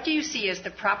 what do you see as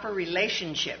the proper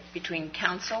relationship between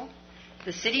council,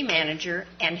 the city manager,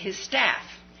 and his staff,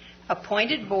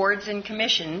 appointed boards and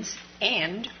commissions,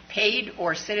 and paid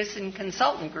or citizen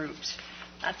consultant groups?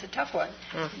 That's a tough one.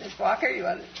 Ms. Walker, you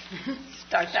want to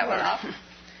start that one off?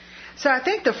 So I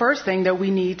think the first thing that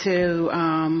we need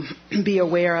to be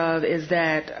aware of is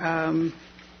that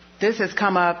this has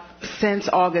come up since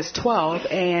August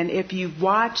 12th, and if you've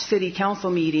watched city council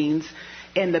meetings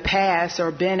in the past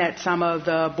or been at some of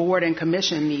the board and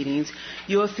commission meetings,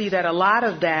 you'll see that a lot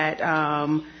of that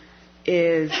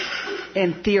is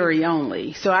in theory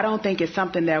only. So I don't think it's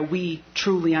something that we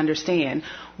truly understand.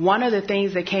 One of the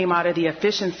things that came out of the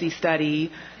efficiency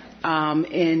study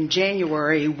in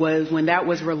January was, when that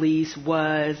was released,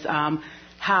 was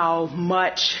how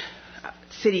much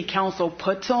city council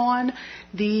puts on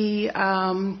the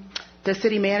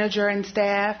city manager and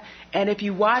staff. And if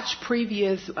you watch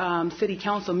previous city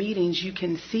council meetings, you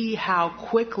can see how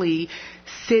quickly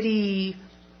city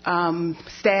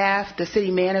staff, the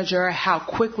city manager, how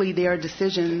quickly their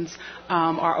decisions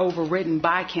are overridden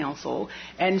by council.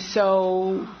 And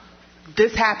so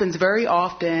this happens very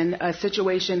often. A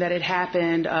situation that had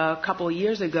happened a couple of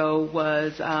years ago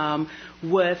was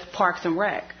with Parks and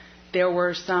Rec. There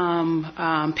were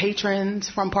some patrons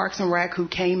from Parks and Rec who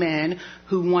came in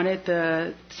who wanted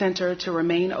the center to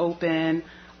remain open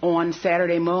on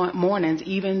Saturday mornings,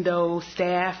 even though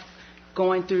staff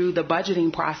going through the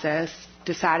budgeting process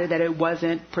decided that it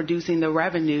wasn't producing the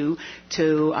revenue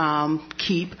to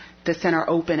keep the center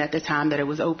open at the time that it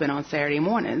was open on Saturday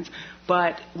mornings.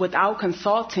 But without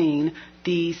consulting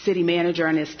the city manager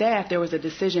and his staff, there was a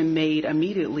decision made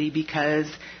immediately because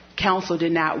council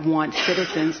did not want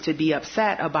citizens to be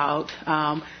upset about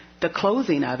the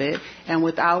closing of it, and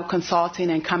without consulting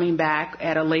and coming back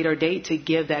at a later date to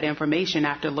give that information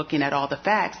after looking at all the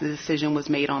facts, the decision was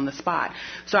made on the spot.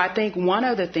 So I think one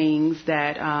of the things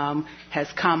that has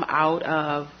come out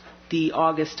of the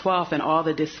August 12th and all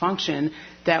the dysfunction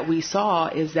that we saw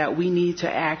is that we need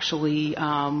to actually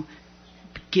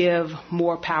give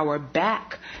more power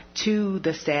back to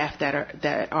the staff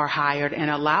that are hired and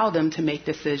allow them to make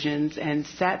decisions and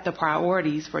set the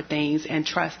priorities for things and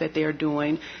trust that they're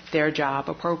doing their job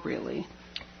appropriately.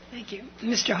 Thank you.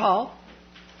 Mr. Hall?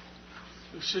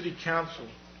 The city council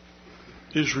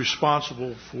is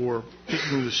responsible for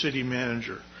picking the city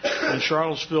manager. In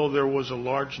Charlottesville, there was a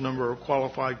large number of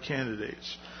qualified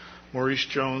candidates. Maurice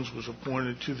Jones was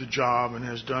appointed to the job and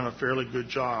has done a fairly good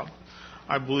job.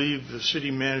 I believe the city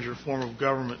manager form of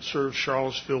government serves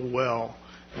Charlottesville well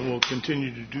and will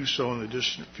continue to do so in the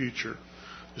distant future.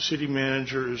 The city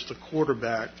manager is the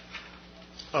quarterback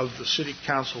of the city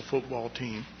council football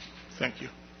team. Thank you.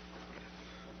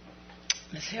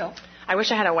 Ms. Hill? I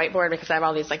wish I had a whiteboard because I have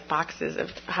all these boxes of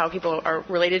how people are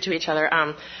related to each other.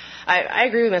 I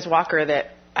agree with Ms. Walker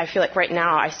that I feel like right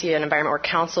now I see an environment where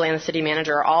council and the city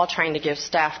manager are all trying to give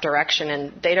staff direction,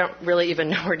 and they don't really even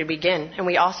know where to begin. And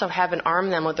we also haven't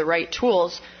armed them with the right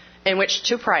tools in which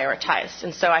to prioritize.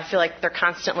 And so I feel like they're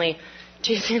constantly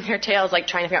chasing their tails,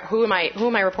 trying to figure out who am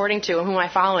I reporting to and who am I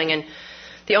following. And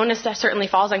the onus that certainly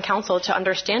falls on council to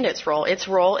understand its role. Its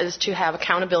role is to have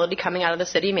accountability coming out of the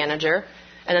city manager,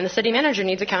 and then the city manager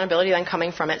needs accountability then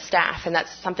coming from its staff. And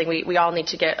that's something we all need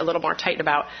to get a little more tight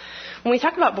about. When we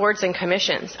talk about boards and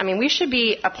commissions, we should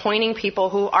be appointing people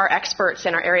who are experts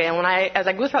in our area. And as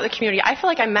I go throughout the community, I feel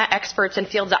like I met experts in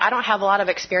fields that I don't have a lot of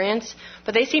experience,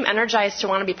 but they seem energized to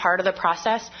want to be part of the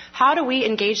process. How do we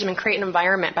engage them and create an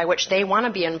environment by which they want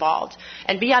to be involved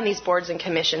and be on these boards and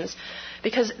commissions?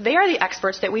 Because they are the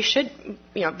experts that we should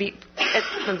be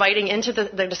inviting into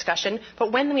the discussion.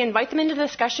 But when we invite them into the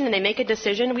discussion and they make a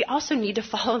decision, we also need to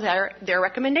follow their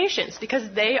recommendations because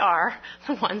they are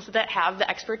the ones that have the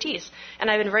expertise.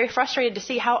 And I've been very frustrated to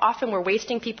see how often we're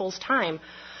wasting people's time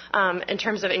in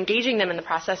terms of engaging them in the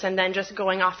process and then just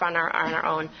going off on our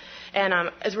own. And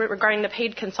regarding the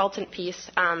paid consultant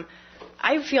piece,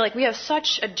 I feel like we have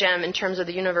such a gem in terms of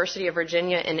the University of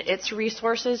Virginia and its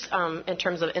resources in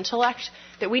terms of intellect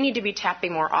that we need to be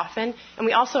tapping more often. And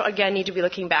we also, again, need to be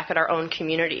looking back at our own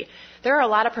community. There are a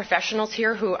lot of professionals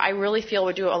here who I really feel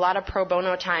would do a lot of pro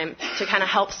bono time to kind of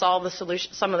help solve the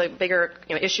solution, some of the bigger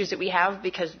issues that we have,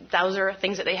 because those are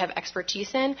things that they have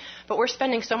expertise in. But we're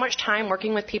spending so much time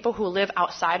working with people who live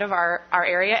outside of our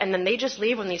area, and then they just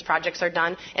leave when these projects are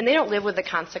done, and they don't live with the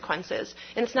consequences.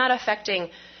 And it's not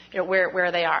affecting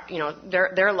where they are,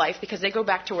 their life, because they go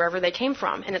back to wherever they came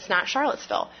from, and it's not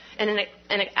Charlottesville.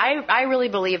 I really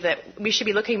believe that we should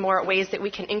be looking more at ways that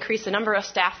we can increase the number of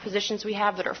staff positions we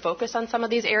have that are focused on some of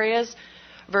these areas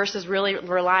versus really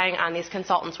relying on these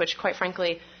consultants, which, quite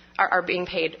frankly, are being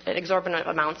paid at exorbitant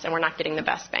amounts, and we're not getting the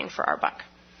best bang for our buck.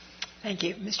 Thank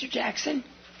you. Mr. Jackson?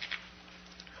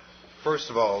 First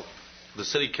of all, the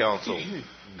City Council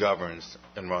governs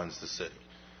and runs the city.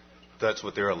 That's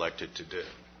what they're elected to do.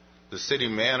 The city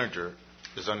manager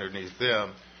is underneath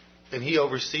them, and he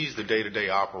oversees the day-to-day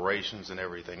operations and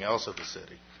everything else of the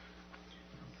city.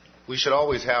 We should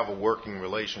always have a working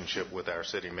relationship with our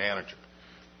city manager.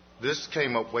 This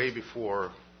came up way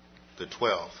before the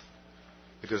 12th,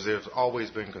 because there's always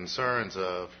been concerns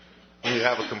of when you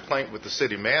have a complaint with the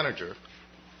city manager,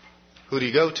 who do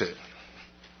you go to?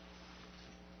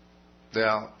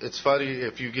 Now, it's funny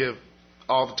if you take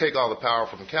all the power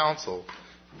from council.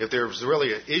 If there's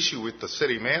really an issue with the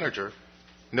city manager,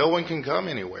 no one can come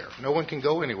anywhere. No one can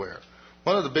go anywhere.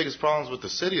 One of the biggest problems with the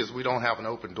city is we don't have an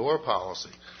open door policy.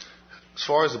 As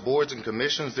far as the boards and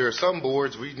commissions, there are some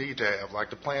boards we need to have, like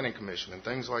the Planning Commission and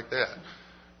things like that.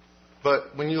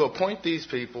 But when you appoint these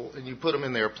people and you put them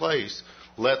in their place,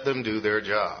 let them do their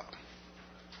job.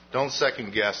 Don't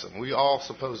second guess them. We all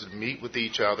supposed to meet with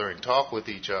each other and talk with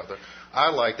each other. I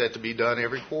like that to be done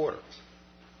every quarter,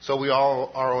 so we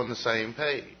all are on the same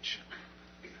page.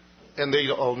 And they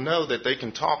all know that they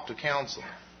can talk to council.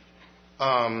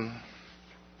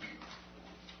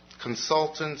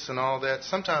 Consultants and all that,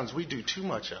 sometimes we do too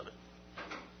much of it.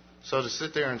 So to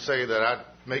sit there and say that I'd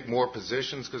make more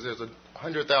positions because there's a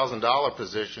 $100,000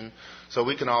 position so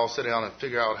we can all sit down and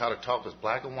figure out how to talk as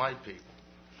black and white people.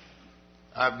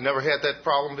 I've never had that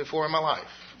problem before in my life.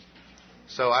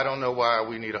 So I don't know why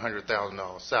we need a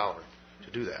 $100,000 salary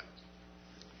to do that.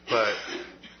 But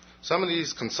some of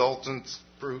these consultants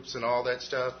groups and all that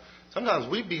stuff, sometimes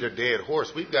we beat a dead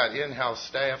horse. We've got in-house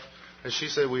staff. As she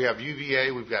said, we have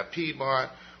UVA, we've got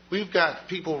Piedmont. We've got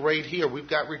people right here. We've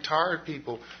got retired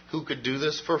people who could do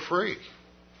this for free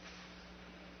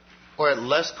or at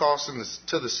less cost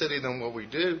to the city than what we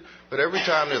do. But every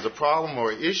time there's a problem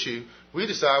or an issue, we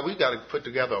decide we've got to put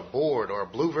together a board or a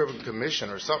Blue Ribbon Commission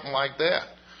or something like that.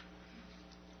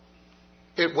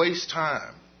 It wastes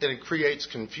time and it creates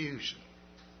confusion.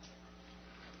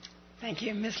 Thank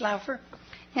you. Ms. Laufer?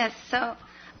 Yes, so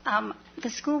the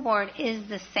school board is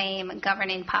the same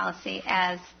governing policy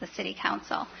as the city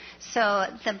council. So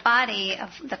the body of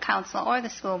the council or the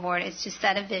school board is to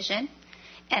set a vision,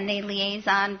 and they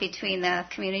liaison between the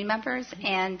community members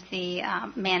and the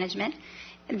management.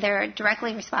 They're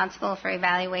directly responsible for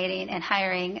evaluating and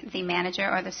hiring the manager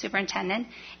or the superintendent,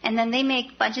 and then they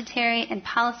make budgetary and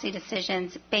policy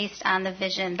decisions based on the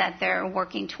vision that they're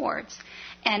working towards.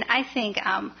 And I think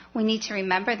we need to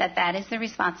remember that that is the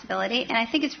responsibility, and I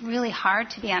think it's really hard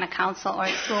to be on a council or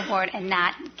a school board and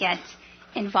not get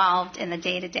involved in the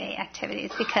day-to-day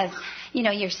activities because, you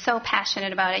know, you're so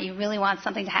passionate about it, you really want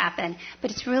something to happen,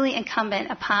 but it's really incumbent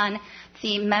upon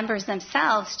the members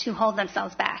themselves to hold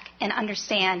themselves back and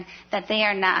understand that they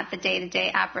are not the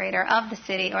day-to-day operator of the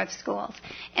city or the schools.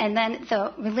 And then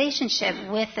the relationship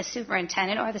with the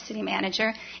superintendent or the city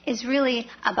manager is really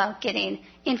about getting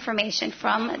information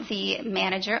from the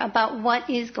manager about what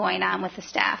is going on with the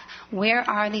staff. Where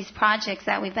are these projects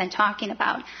that we've been talking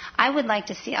about? I would like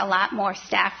to see a lot more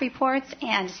staff reports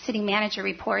and city manager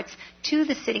reports to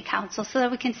the city council so that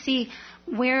we can see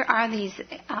where are these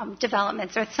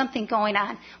developments or something going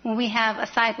on. When we have a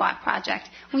sidewalk project,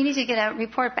 we need to get a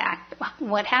report back.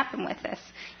 What happened with this?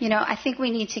 You know, I think we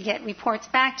need to get reports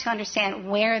back to understand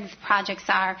where the projects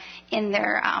are in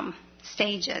their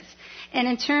stages. And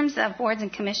in terms of boards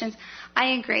and commissions,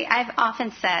 I agree. I've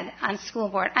often said on school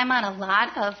board, I'm on a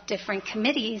lot of different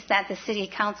committees that the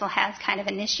city council has kind of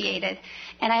initiated.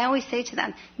 And I always say to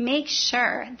them, make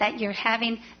sure that you're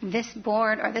having this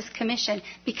board or this commission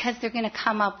because they're going to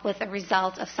come up with a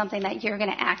result of something that you're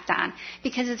going to act on.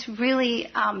 Because it's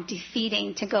really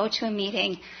defeating to go to a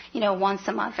meeting, you know, once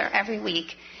a month or every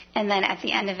week. And then at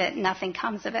the end of it, nothing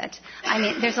comes of it. I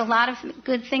mean, there's a lot of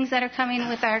good things that are coming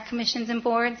with our commissions and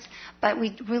boards, But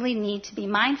we really need to be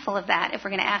mindful of that if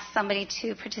we're going to ask somebody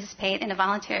to participate in a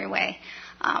voluntary way,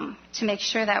 to make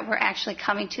sure that we're actually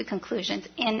coming to conclusions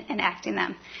in enacting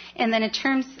them. And then in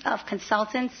terms of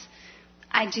consultants,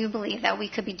 I do believe that we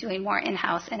could be doing more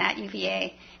in-house and at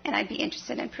UVA, and I'd be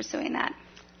interested in pursuing that.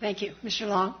 Thank you. Mr.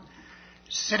 Long?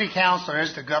 City Council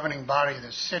is the governing body of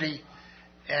the city,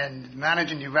 and the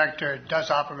managing director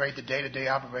does operate the day-to-day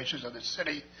operations of the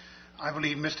city. I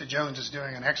believe Mr. Jones is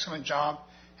doing an excellent job,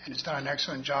 and has done an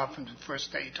excellent job from the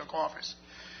first day he took office.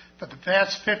 For the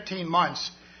past 15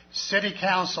 months, City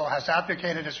Council has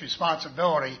abdicated its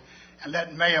responsibility and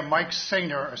let Mayor Mike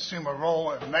Singer assume a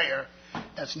role of mayor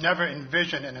that's never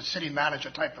envisioned in a city manager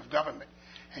type of government.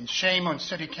 And shame on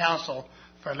City Council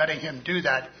for letting him do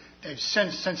that. They've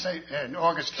since in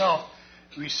August 12th,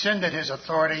 rescinded his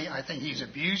authority. I think he's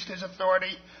abused his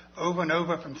authority over and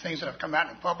over from things that have come out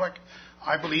in public.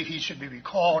 I believe he should be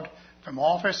recalled from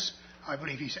office. I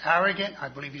believe he's arrogant. I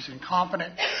believe he's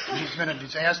incompetent. And he's been a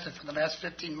disaster for the last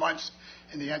 15 months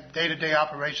in the day-to-day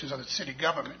operations of the city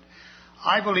government.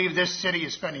 I believe this city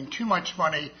is spending too much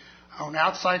money on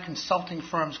outside consulting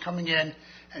firms coming in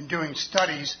and doing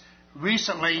studies.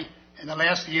 Recently, in the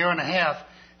last year and a half,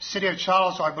 City of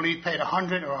Charlottesville, I believe, paid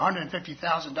 $100,000 or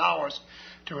 $150,000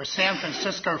 to a San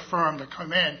Francisco firm to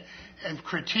come in and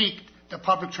critique the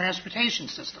public transportation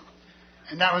system.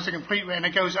 And that was a complete, and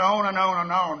it goes on and on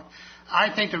and on.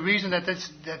 I think the reason that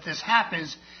this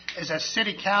happens is that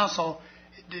City Council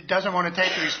doesn't want to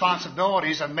take the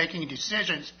responsibilities of making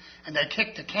decisions, and they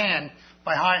kick the can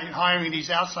by hiring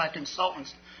these outside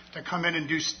consultants to come in and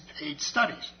do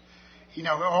studies. You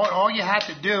know, all you have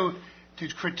to do to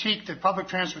critique the public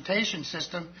transportation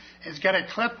system is get a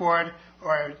clipboard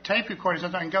or a tape recorder or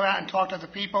something and go out and talk to the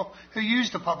people who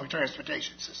use the public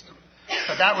transportation system.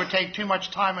 But that would take too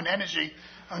much time and energy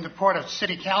on the part of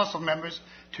city council members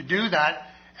to do that,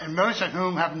 and most of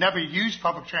whom have never used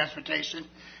public transportation.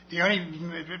 The only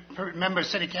member of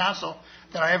city council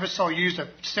that I ever saw use a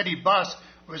city bus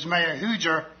was Mayor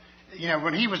Huger,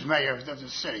 when he was mayor of the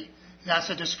city. That's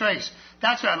a disgrace.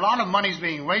 That's a lot of money is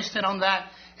being wasted on that.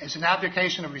 It's an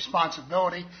abdication of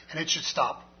responsibility, and it should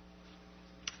stop.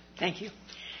 Thank you.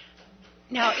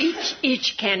 Now,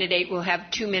 each candidate will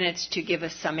have 2 minutes to give a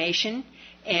summation,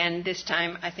 and this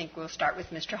time I think we'll start with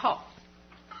Mr. Hall.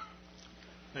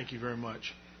 Thank you very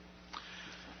much.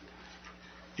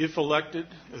 If elected,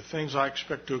 the things I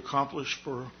expect to accomplish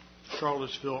for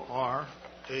Charlottesville are: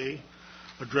 A,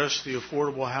 address the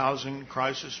affordable housing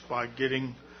crisis by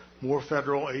getting more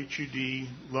federal HUD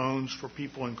loans for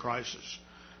people in crisis.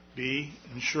 B,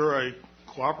 ensure a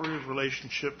cooperative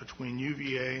relationship between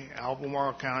UVA,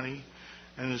 Albemarle County,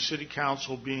 and the City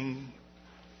Council, being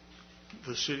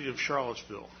the City of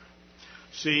Charlottesville.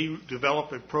 C,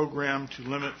 develop a program to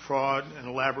limit fraud and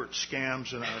elaborate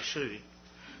scams in our city.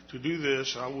 To do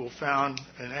this, I will found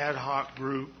an ad hoc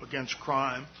group against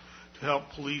crime to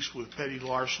help police with petty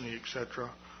larceny, etc.,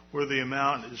 where the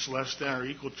amount is less than or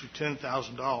equal to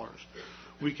 $10,000.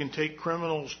 We can take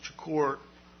criminals to court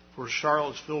for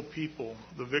Charlottesville people,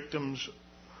 the victims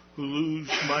who lose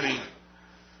money,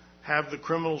 have the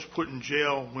criminals put in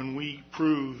jail when we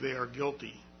prove they are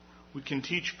guilty. We can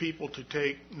teach people to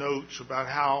take notes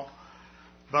about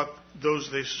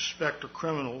those they suspect are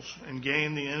criminals and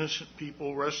gain the innocent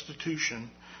people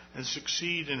restitution, and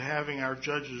succeed in having our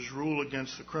judges rule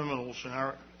against the criminals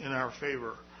in our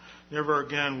favor. Never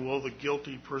again will the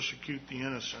guilty persecute the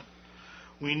innocent.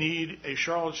 We need a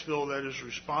Charlottesville that is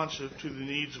responsive to the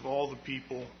needs of all the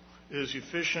people, is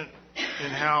efficient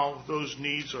in how those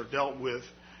needs are dealt with,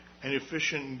 and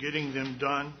efficient in getting them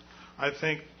done. I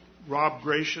thank Rob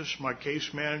Gracious, my case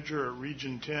manager at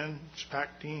Region 10, its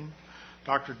PAC team,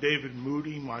 Dr. David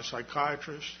Moody, my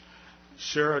psychiatrist,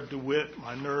 Sarah DeWitt,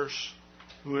 my nurse,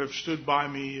 who have stood by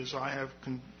me as I have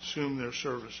consumed their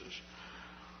services.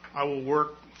 I will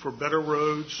work for better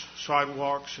roads,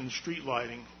 sidewalks, and street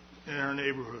lighting in our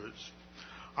neighborhoods.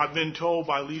 I've been told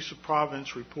by Lisa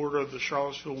Province, reporter of the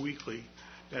Charlottesville Weekly,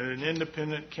 that an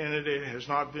independent candidate has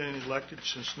not been elected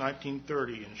since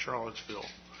 1930 in Charlottesville.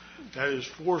 That is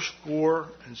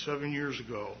 77 years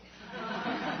ago.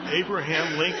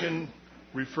 Abraham Lincoln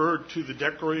referred to the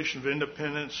Declaration of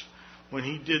Independence when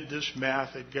he did this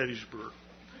math at Gettysburg.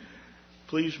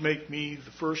 Please make me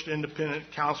the first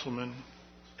independent councilman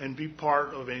and be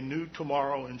part of a new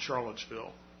tomorrow in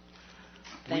Charlottesville.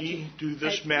 We do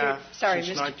this math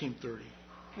since 1930.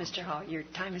 Mr. Hall, your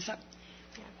time is up.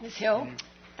 Ms. Hill?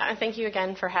 Thank you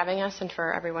again for having us and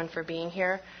for everyone for being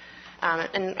here.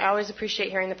 And I always appreciate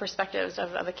hearing the perspectives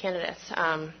of the candidates.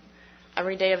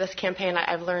 every day of this campaign,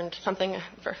 I've learned something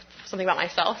about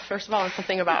myself, first of all, and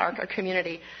something about our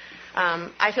community.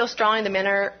 I feel strongly in the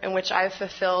manner in which I've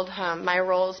fulfilled my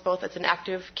roles both as an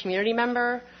active community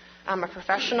member, a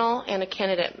professional, and a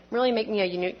candidate really make me a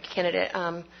unique candidate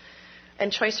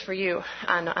and choice for you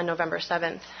on November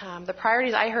 7th. The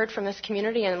priorities I heard from this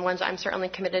community and ones I'm certainly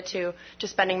committed to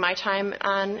spending my time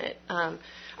on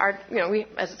are,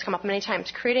 as it's come up many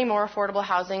times, creating more affordable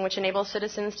housing which enables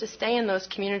citizens to stay in those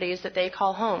communities that they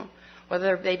call home,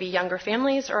 whether they be younger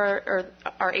families or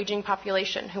our aging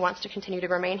population who wants to continue to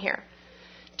remain here.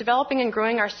 Developing and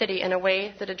growing our city in a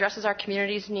way that addresses our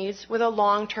community's needs with a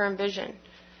long-term vision.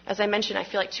 As I mentioned, I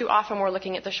feel like too often we're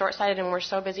looking at the short-sighted and we're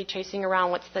so busy chasing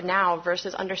around what's the now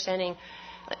versus understanding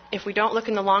if we don't look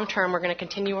in the long term, we're going to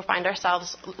continue to find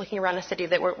ourselves looking around a city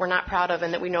that we're not proud of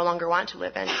and that we no longer want to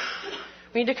live in.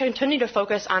 We need to continue to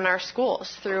focus on our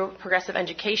schools through progressive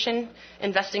education,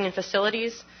 investing in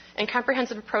facilities, and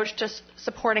comprehensive approach to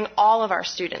supporting all of our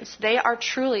students. They are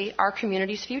truly our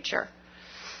community's future.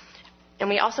 And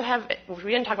we also have, we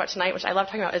didn't talk about tonight, which I love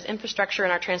talking about, is infrastructure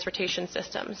in our transportation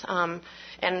systems.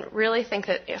 And really think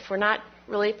that if we're not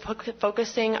really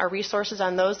focusing our resources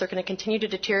on those, they're going to continue to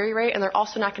deteriorate, and they're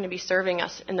also not going to be serving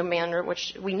us in the manner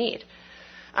which we need.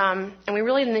 And we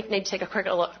really need to take a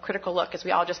critical look, as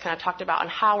we all just kind of talked about, on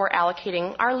how we're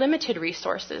allocating our limited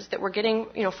resources that we're getting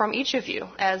from each of you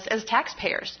as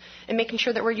taxpayers, and making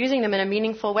sure that we're using them in a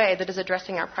meaningful way that is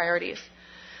addressing our priorities.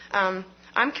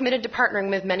 I'm committed to partnering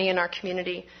with many in our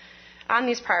community on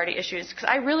these priority issues because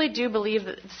I really do believe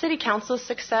that the City Council's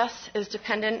success is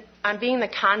dependent on being the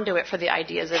conduit for the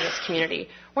ideas of this community.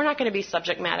 We're not going to be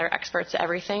subject matter experts at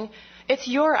everything. It's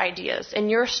your ideas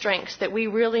and your strengths that we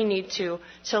really need to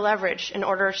leverage in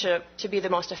order to be the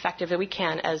most effective that we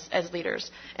can as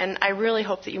leaders. And I really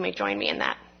hope that you may join me in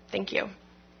that. Thank you.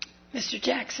 Mr.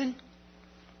 Jackson?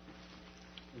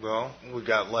 Well, we've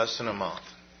got less than a month.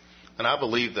 And I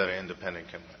believe that an independent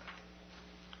can win.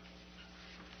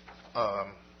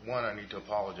 One, I need to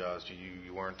apologize to you.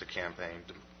 You weren't the campaign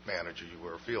manager. You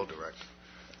were a field director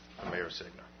for Mayor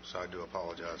Signer. So I do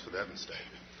apologize for that mistake.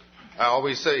 I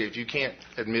always say if you can't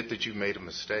admit that you made a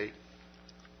mistake,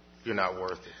 you're not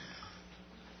worth it.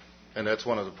 And that's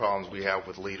one of the problems we have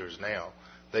with leaders now.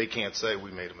 They can't say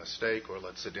we made a mistake or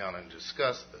let's sit down and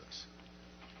discuss this.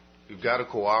 You've got to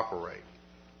cooperate.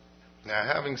 Now,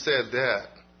 having said that,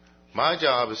 my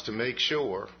job is to make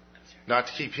sure not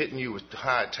to keep hitting you with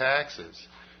high taxes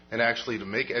and actually to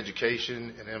make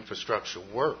education and infrastructure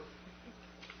work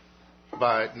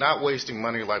by not wasting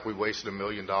money like we wasted $1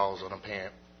 million on a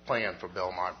plan for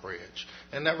Belmont Bridge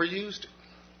and never used it.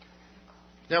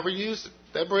 Never used it.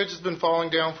 That bridge has been falling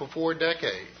down for 4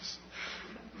 decades.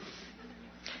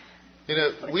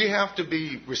 We have to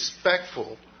be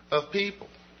respectful of people.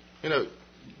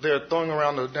 They're throwing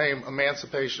around the name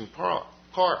Emancipation Park.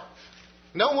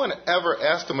 No one ever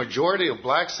asked the majority of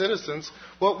black citizens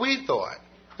what we thought.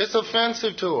 It's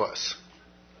offensive to us.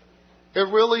 It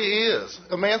really is.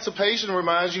 Emancipation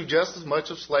reminds you just as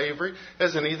much of slavery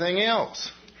as anything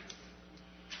else.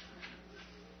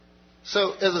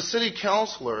 So as a city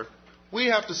councilor, we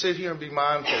have to sit here and be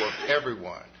mindful of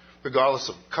everyone, regardless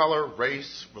of color,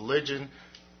 race, religion,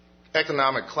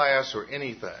 economic class, or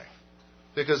anything.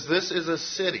 Because this is a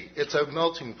city. It's a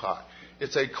melting pot.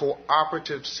 It's a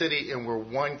cooperative city, and we're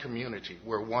one community.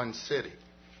 We're one city.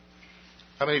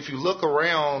 I mean, if you look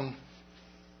around,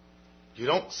 you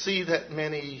don't see that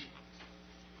many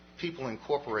people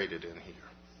incorporated in here,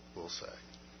 we'll say.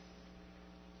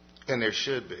 And there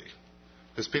should be.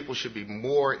 Because people should be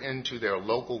more into their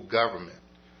local government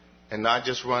and not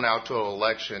just run out to an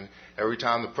election every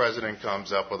time the president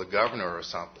comes up or the governor or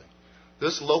something.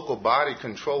 This local body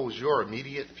controls your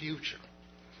immediate future.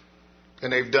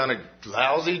 And they've done a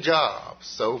lousy job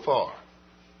so far.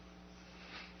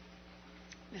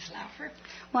 Ms. Laufer?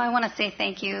 Well, I want to say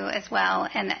thank you as well.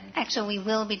 And actually, we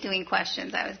will be doing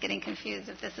questions. I was getting confused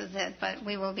if this is it, but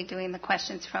we will be doing the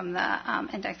questions from the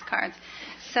index cards.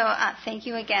 So thank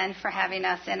you again for having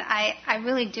us. And I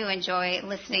really do enjoy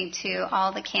listening to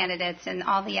all the candidates and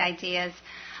all the ideas.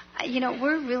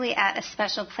 We're really at a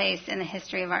special place in the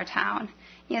history of our town.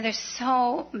 There's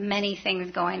so many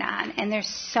things going on, and there's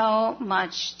so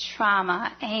much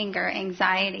trauma, anger,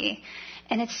 anxiety.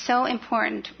 And it's so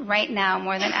important right now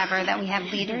more than ever that we have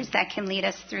leaders that can lead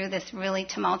us through this really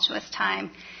tumultuous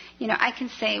time. I can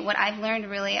say what I've learned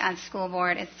really on school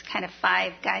board is kind of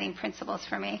 5 guiding principles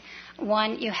for me.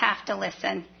 1, you have to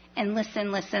listen. and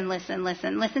listen.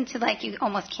 Listen to like you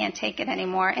almost can't take it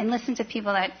anymore, and listen to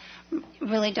people that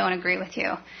really don't agree with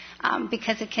you,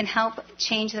 because it can help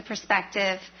change the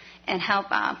perspective and help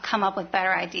come up with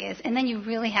better ideas. And then you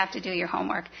really have to do your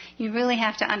homework. You really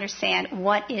have to understand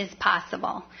what is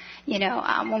possible.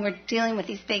 When we're dealing with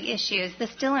these big issues,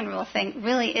 this Dillon Rule thing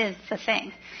really is the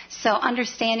thing. So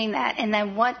understanding that, and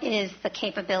then what is the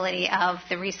capability of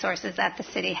the resources that the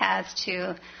city has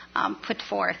to put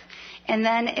forth. And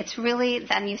then it's really,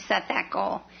 then you set that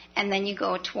goal, and then you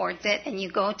go towards it, and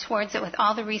you go towards it with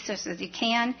all the resources you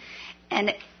can,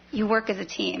 and you work as a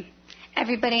team.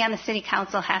 Everybody on the city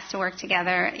council has to work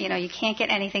together. You can't get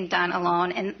anything done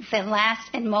alone. And the last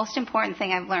and most important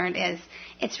thing I've learned is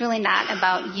it's really not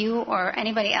about you or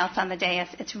anybody else on the dais.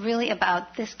 It's really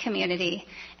about this community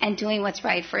and doing what's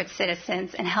right for its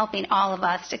citizens and helping all of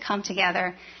us to come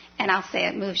together, and I'll say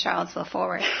it, move Charlottesville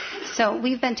forward. So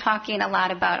we've been talking a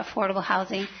lot about affordable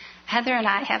housing. Heather and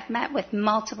I have met with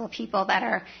multiple people that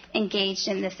are engaged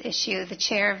in this issue. The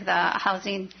chair of the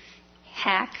Housing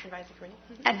HAC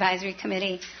Advisory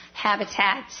Committee,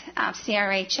 Habitat,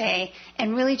 CRHA,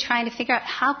 and really trying to figure out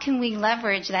how can we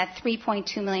leverage that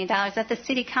 $3.2 million that the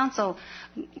City Council,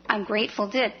 I'm grateful,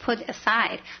 did put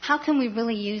aside. How can we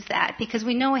really use that? Because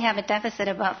we know we have a deficit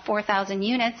of about 4,000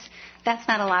 units. That's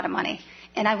not a lot of money.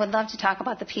 And I would love to talk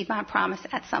about the Piedmont Promise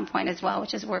at some point as well,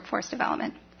 which is workforce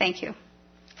development. Thank you.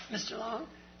 Mr. Long?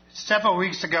 Several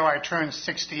weeks ago, I turned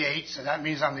 68, so that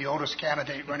means I'm the oldest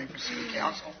candidate running for City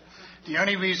Council. The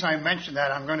only reason I mention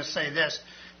that, I'm going to say this.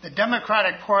 The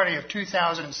Democratic Party of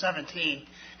 2017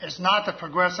 is not the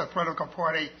progressive political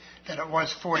party that it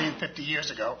was 40 and 50 years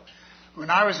ago.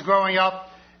 When I was growing up,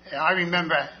 I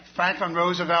remember Franklin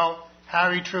Roosevelt,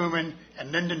 Harry Truman,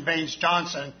 and Lyndon Baines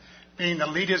Johnson being the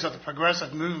leaders of the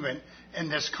progressive movement in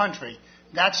this country.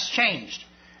 That's changed.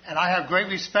 And I have great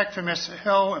respect for Ms.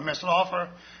 Hill and Ms. Laufer,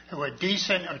 who are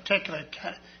decent, articulate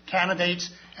candidates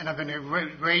and have been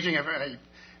raging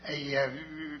a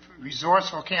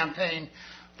resourceful campaign.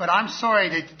 But I'm sorry,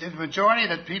 the majority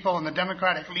of the people in the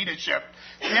Democratic leadership,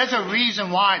 there's a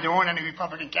reason why there weren't any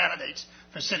Republican candidates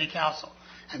for City Council.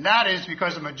 And that is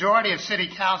because the majority of City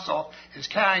Council is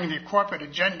carrying the corporate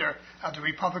agenda of the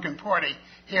Republican Party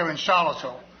here in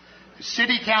Charlottesville. The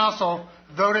City Council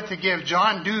voted to give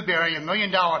John Dewberry $1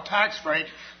 million tax break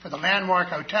for the Landmark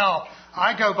Hotel.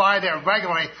 I go by there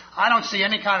regularly. I don't see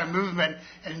any kind of movement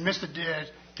in Mr.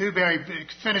 Dewberry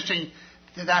finishing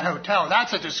that hotel.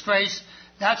 That's a disgrace.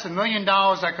 That's $1 million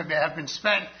that could have been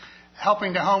spent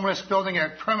helping the homeless, building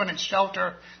a permanent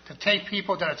shelter to take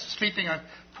people that are sleeping on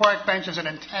park benches and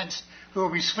in tents who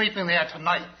will be sleeping there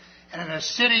tonight. And in a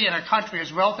city and a country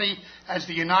as wealthy as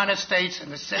the United States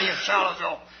and the city of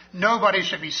Charlottesville, nobody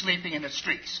should be sleeping in the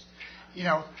streets.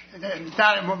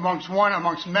 That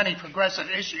amongst many progressive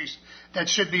issues that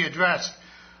should be addressed.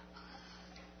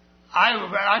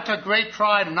 I took great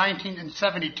pride in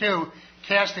 1972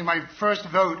 casting my first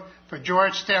vote for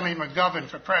George Stanley McGovern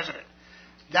for president.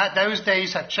 Those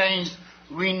days have changed.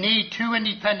 We need 2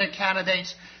 independent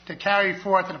candidates to carry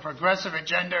forth a progressive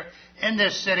agenda in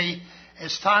this city.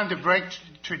 It's time to break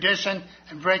tradition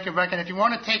and break a record. If you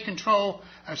want to take control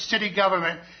of city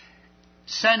government,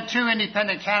 send 2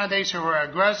 independent candidates who are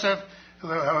aggressive, who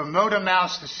are motor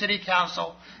mouths to city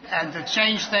council, and to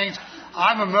change things.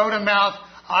 I'm a motor mouth.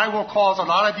 I will cause a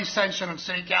lot of dissension in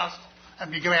city council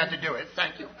and be glad to do it.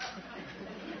 Thank you.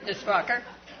 Ms. Walker?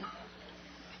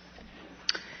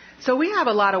 So we have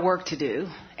a lot of work to do,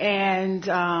 and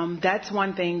that's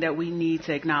one thing that we need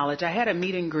to acknowledge. I had a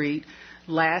meet and greet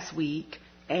last week,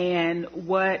 and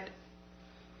what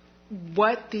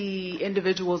the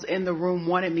individuals in the room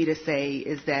wanted me to say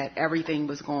is that everything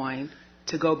was going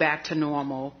to go back to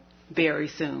normal very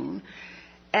soon.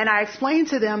 And I explained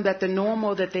to them that the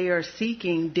normal that they are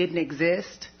seeking didn't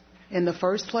exist in the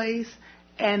first place,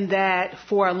 and that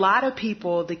for a lot of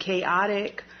people, the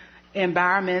chaotic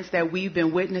environments that we've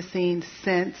been witnessing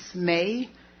since May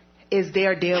is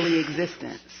their daily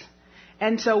existence.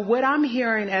 And so what I'm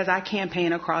hearing as I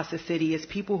campaign across the city is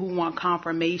people who want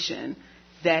confirmation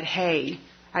that, hey,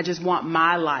 I just want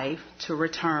my life to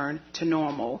return to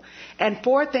normal. And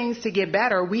for things to get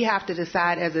better, we have to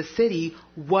decide as a city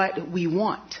what we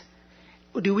want.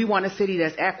 Do we want a city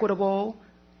that's equitable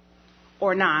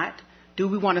or not? Do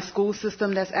we want a school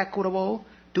system that's equitable?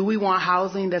 Do we want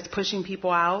housing that's pushing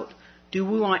people out? Do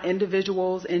we want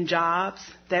individuals in jobs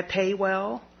that pay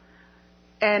well?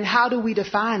 And how do we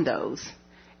define those?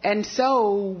 And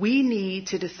so we need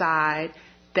to decide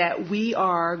that we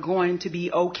are going to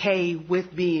be okay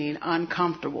with being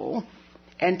uncomfortable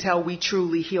until we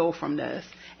truly heal from this,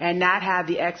 and not have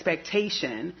the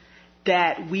expectation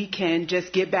that we can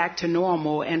just get back to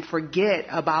normal and forget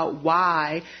about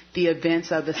why the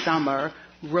events of the summer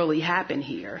really happened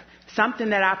here.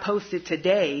 Something that I posted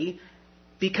today,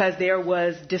 because there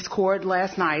was discord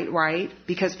last night, right?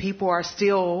 Because people are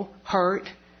still hurt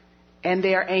and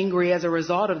they're angry as a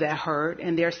result of that hurt,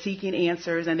 and they're seeking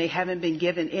answers and they haven't been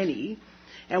given any.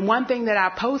 And one thing that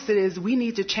I posted is we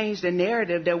need to change the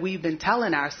narrative that we've been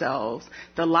telling ourselves,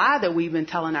 the lie that we've been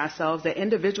telling ourselves, that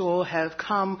individuals have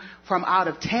come from out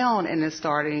of town and is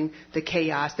starting the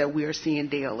chaos that we're seeing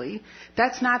daily.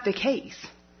 That's not the case.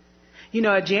 You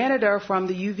know, a janitor from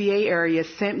the UVA area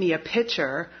sent me a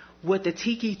picture with the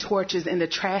tiki torches in the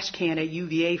trash can at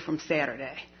UVA from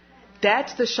Saturday.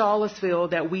 That's the Charlottesville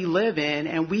that we live in,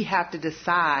 and we have to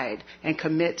decide and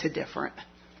commit to different.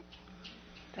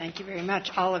 Thank you very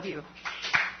much, all of you.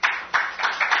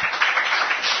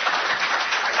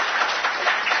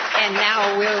 And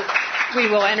now we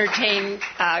will entertain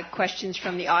questions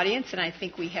from the audience, and I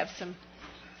think we have some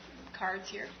cards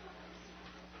here.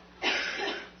 A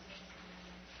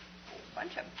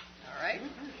bunch of them. All right.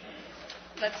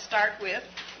 Let's start with,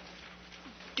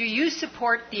 do you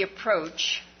support the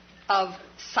approach of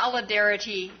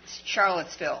Solidarity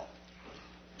Charlottesville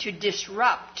to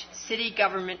disrupt city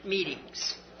government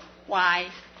meetings? Why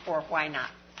or why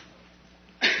not?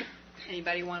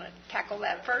 Anybody want to tackle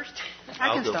that first?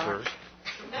 I'll go first.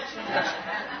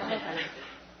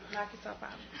 Knock yourself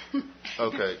out.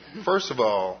 Okay. First of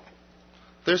all,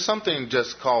 there's something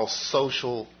just called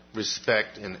social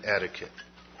respect and etiquette.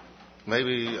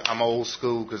 Maybe I'm old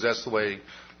school because that's the way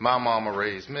my mama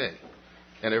raised me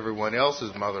and everyone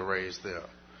else's mother raised them.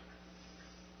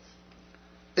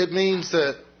 It means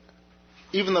that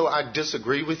even though I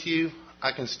disagree with you,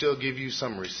 I can still give you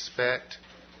some respect,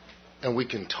 and we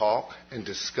can talk and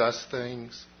discuss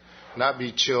things, not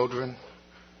be children.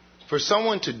 For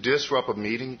someone to disrupt a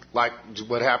meeting like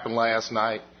what happened last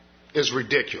night is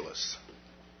ridiculous.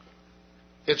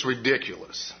 It's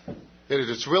ridiculous.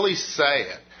 It's really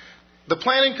sad. The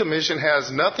Planning Commission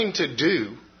has nothing to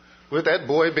do with that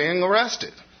boy being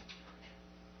arrested.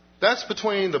 That's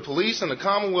between the police and the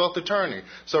Commonwealth Attorney.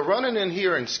 So running in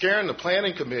here and scaring the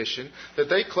Planning Commission that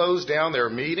they close down their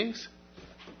meetings,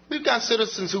 we've got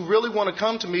citizens who really want to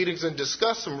come to meetings and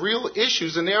discuss some real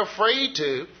issues, and they're afraid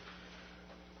to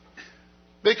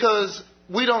because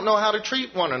we don't know how to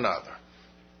treat one another.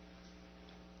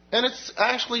 And it's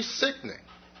actually sickening.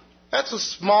 That's a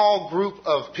small group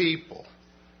of people.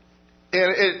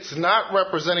 And it's not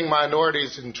representing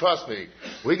minorities, and trust me,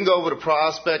 we can go over to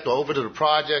Prospect or over to the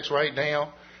projects right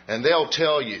now, and they'll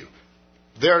tell you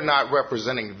they're not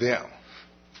representing them.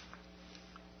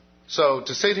 So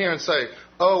to sit here and say,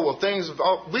 oh, well, there's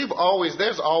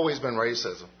always been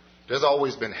racism. There's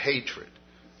always been hatred.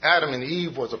 Adam and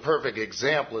Eve was a perfect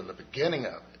example in the beginning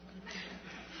of it.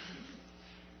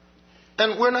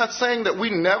 And we're not saying that we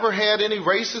never had any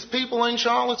racist people in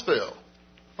Charlottesville.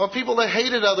 Or people that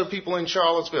hated other people in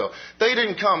Charlottesville. They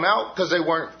didn't come out because they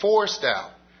weren't forced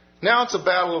out. Now it's a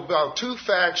battle about two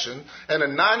factions, and at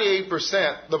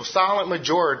 98%, the silent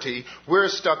majority, we're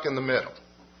stuck in the middle.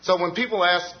 So when people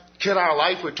ask, can our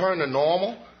life return to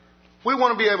normal? We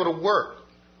want to be able to work.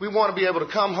 We want to be able to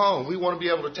come home. We want to be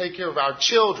able to take care of our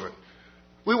children.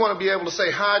 We want to be able to say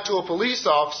hi to a police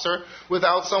officer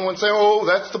without someone saying, oh,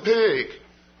 that's the pig.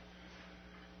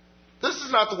 This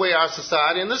is not the way our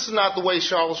society, and this is not the way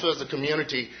Charlottesville as a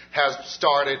community has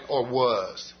started or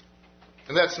was.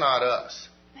 And that's not us.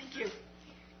 Thank you.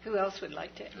 Who else would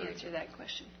like to answer that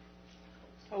question?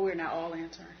 Oh, we're not all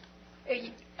answering.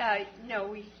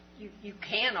 No, you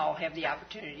can all have the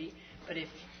opportunity, but if...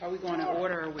 Are we going in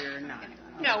order or we're not?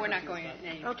 No, we're not going in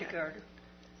any particular order.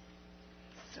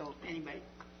 So, anybody?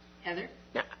 Heather?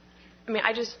 No. I mean,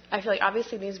 I feel like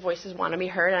obviously these voices want to be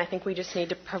heard, and I think we just need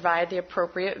to provide the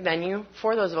appropriate venue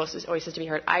for those voices to be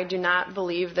heard. I do not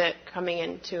believe that coming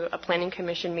into a planning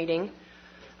commission meeting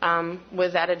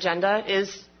with that agenda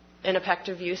is an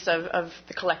effective use of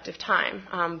the collective time.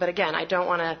 But again, I don't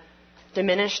want to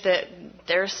diminish that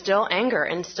there's still anger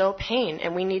and still pain,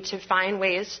 and we need to find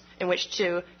ways in which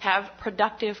to have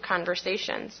productive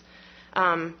conversations.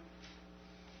 I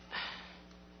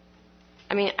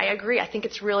mean, I agree. I think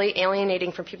it's really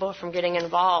alienating for people from getting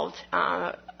involved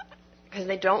because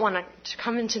they don't want to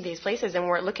come into these places. And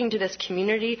we're looking to this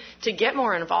community to get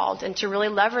more involved and to really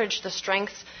leverage the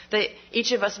strengths that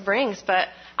each of us brings. But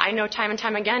I know time and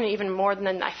time again, even more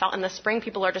than I felt in the spring,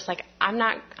 people are just like, I'm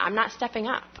not stepping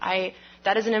up.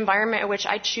 That is an environment in which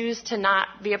I choose to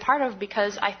not be a part of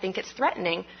because I think it's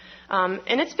threatening.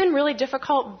 And it's been really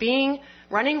difficult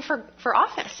running for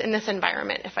office in this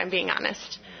environment, if I'm being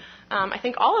honest. I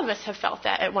think all of us have felt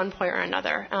that at one point or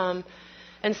another.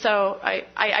 And so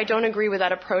I don't agree with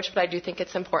that approach, but I do think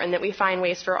it's important that we find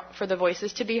ways for the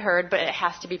voices to be heard, but it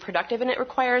has to be productive, and it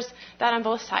requires that on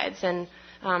both sides. And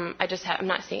I'm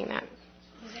not seeing that.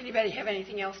 Does anybody have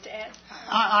anything else to add?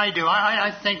 I do.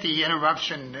 I think the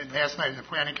interruption last night in the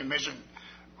Planning Commission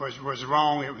was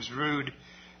wrong. It was rude.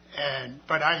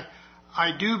 But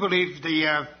I do believe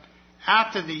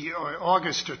after the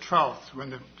August 12th,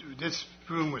 when this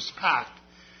room was packed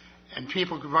and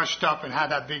people rushed up and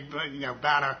had that big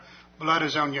banner, "Blood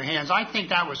is on your hands," I think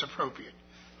that was appropriate.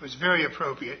 It was very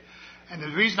appropriate. And the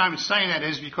reason I'm saying that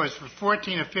is because for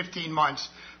 14 or 15 months,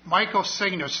 Michael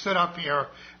Signer stood up here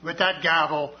with that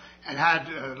gavel and had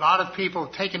a lot of people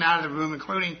taken out of the room,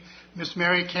 including Miss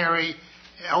Mary Carey,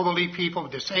 elderly people,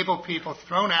 disabled people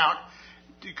thrown out,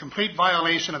 complete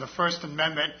violation of the First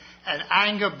Amendment, and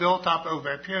anger built up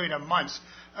over a period of months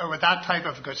over that type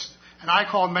of goods. And I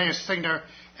called Mayor Signer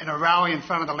in a rally in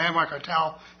front of the Landmark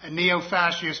Hotel a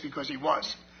neo-fascist because he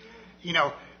was.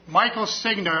 Michael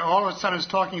Signer all of a sudden is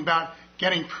talking about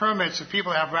getting permits for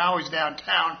people to have rallies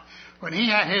downtown. When he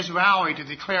had his rally to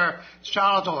declare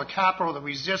Charlottesville the capital of the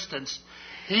resistance,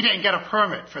 he didn't get a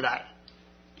permit for that.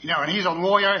 And he's a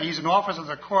lawyer, he's an officer of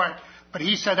the court, but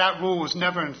he said that rule was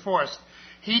never enforced.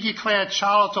 He declared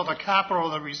Charlottesville the capital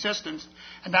of the resistance,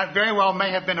 and that very well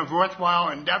may have been a worthwhile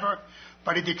endeavor,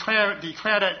 but he declared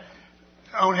it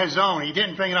on his own. He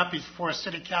didn't bring it up before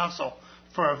City Council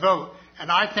for a vote.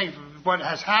 And I think what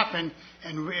has happened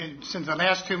since the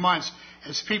last 2 months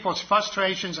is people's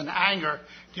frustrations and anger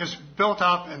just built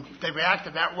up, and they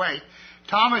reacted that way.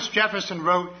 Thomas Jefferson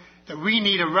wrote that we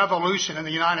need a revolution in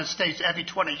the United States every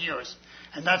 20 years.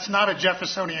 And that's not a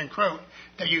Jeffersonian quote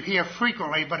that you hear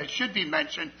frequently, but it should be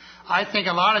mentioned. I think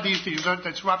a lot of these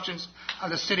disruptions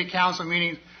of the City Council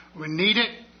meetings were needed.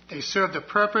 They served a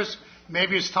purpose.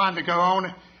 Maybe it's time to go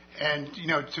on and,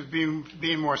 to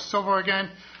being more civil again.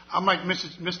 I'm like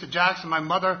Mr. Jackson. My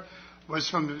mother was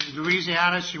from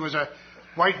Louisiana. She was a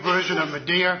white version of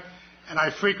Medea, and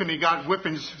I frequently got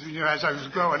whippings, as I was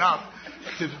growing up,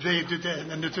 to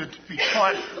be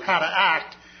taught how to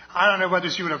act. I don't know whether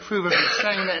she would approve of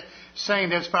me saying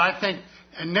this, but I think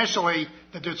initially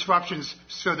the disruptions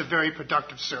served a very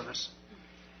productive service.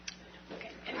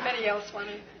 Okay. Anybody else want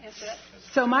to answer that?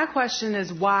 So my question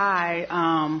is, why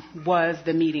was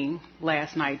the meeting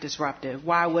last night disrupted?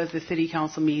 Why was the City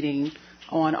Council meeting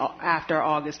after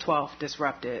August 12th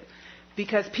disrupted?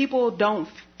 Because people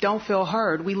don't feel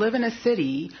heard. We live in a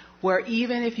city where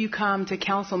even if you come to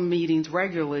council meetings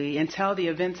regularly and tell the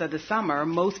events of the summer,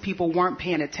 most people weren't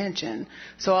paying attention.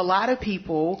 So a lot of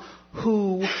people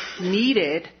who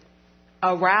needed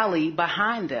a rally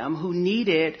behind them, who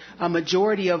needed a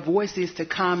majority of voices to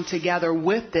come together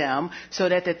with them so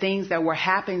that the things that were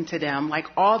happening to them, like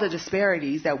all the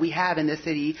disparities that we have in the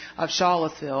city of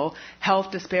Charlottesville, health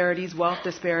disparities, wealth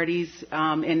disparities,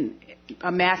 in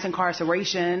mass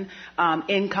incarceration,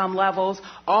 income levels,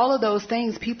 all of those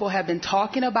things people have been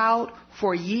talking about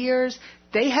for years,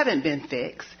 they haven't been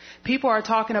fixed. People are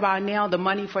talking about now the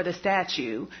money for the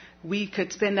statue. We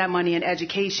could spend that money in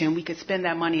education. We could spend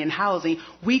that money in housing.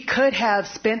 We could have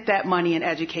spent that money in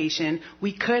education.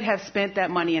 We could have spent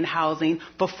that money in housing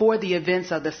before the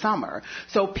events of the summer.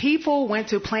 So people went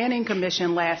to Planning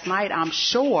Commission last night, I'm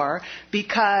sure,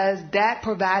 because that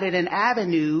provided an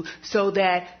avenue so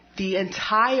that the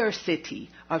entire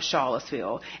city of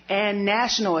Charlottesville and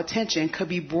national attention could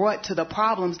be brought to the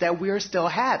problems that we're still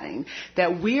having,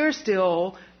 that we're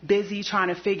still busy trying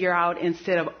to figure out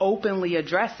instead of openly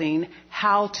addressing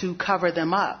how to cover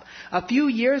them up. A few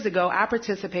years ago, I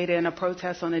participated in a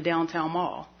protest on the downtown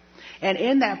mall. And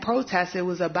in that protest, it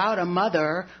was about a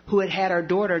mother who had had her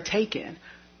daughter taken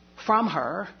from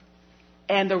her.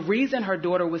 And the reason her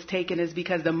daughter was taken is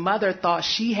because the mother thought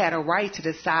she had a right to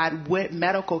decide what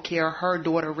medical care her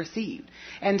daughter received.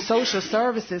 And social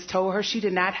services told her she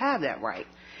did not have that right.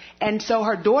 And so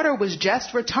her daughter was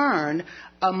just returned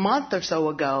a month or so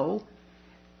ago.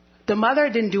 The mother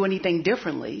didn't do anything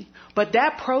differently, but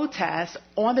that protest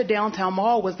on the downtown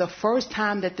mall was the first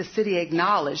time that the city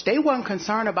acknowledged. They weren't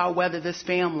concerned about whether this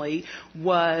family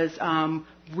was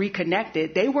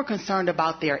reconnected. They were concerned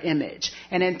about their image.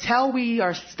 And until we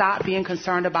stop being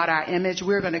concerned about our image,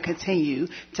 we're going to continue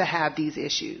to have these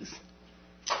issues.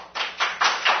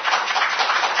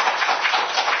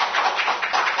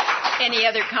 Any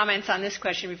other comments on this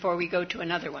question before we go to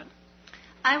another one?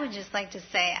 I would just like to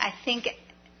say I think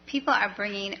people are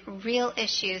bringing real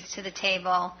issues to the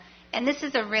table, And this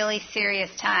is a really serious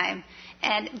time.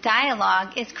 And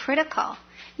dialogue is critical.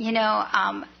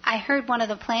 I heard one of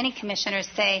the planning commissioners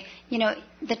say,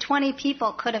 the 20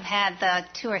 people could have had the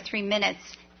 2 or 3 minutes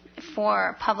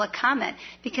for public comment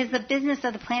because the business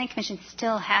of the planning commission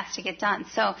still has to get done.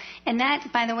 So, and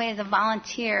that, by the way, is a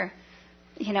volunteer,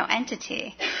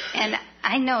 entity. And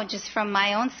I know just from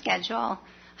my own schedule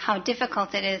how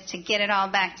difficult it is to get it all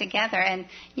back together. And,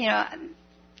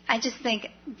 I just think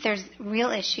there's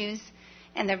real issues,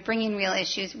 and they're bringing real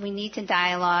issues. We need to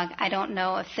dialogue. I don't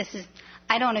know if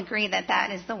I don't agree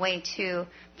that is the way to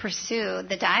pursue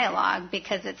the dialogue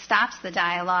because it stops the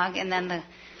dialogue and then the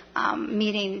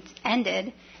meeting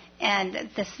ended, and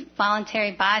this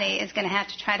voluntary body is going to have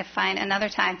to try to find another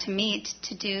time to meet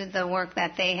to do the work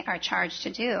that they are charged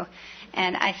to do.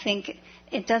 And I think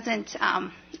it doesn't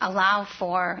allow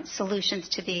for solutions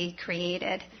to be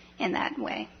created in that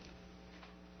way.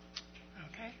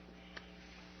 Okay.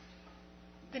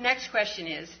 The next question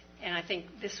is, and I think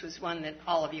this was one that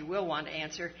all of you will want to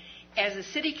answer, as a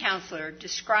city councilor,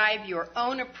 describe your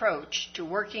own approach to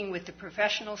working with the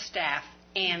professional staff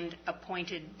and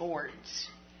appointed boards.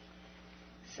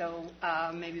 So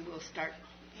maybe we'll start.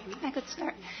 I could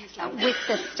start with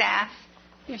the staff,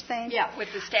 you're saying? Yeah, with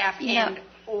the staff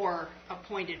or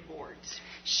appointed boards.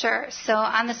 Sure. So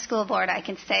on the school board, I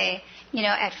can say,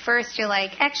 at first you're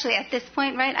like, actually at this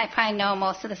point, right, I probably know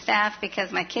most of the staff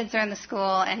because my kids are in the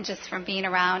school and just from being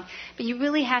around. But you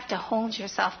really have to hold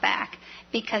yourself back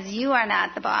because you are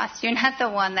not the boss. You're not the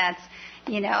one that's,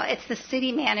 it's the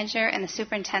city manager and the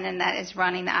superintendent that is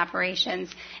running the operations.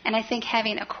 And I think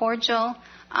having a cordial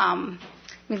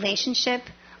relationship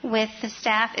with the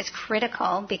staff is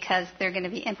critical because they're going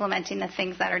to be implementing the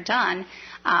things that are done.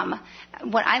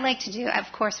 What I like to do, of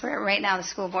course, right now the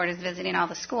school board is visiting all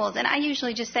the schools, and I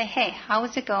usually just say, hey, how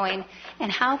is it going,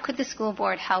 and how could the school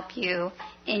board help you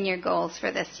in your goals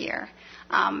for this year?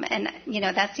 And,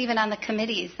 that's even on the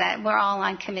committees, that we're all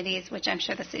on committees, which I'm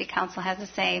sure the city council has the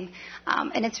same.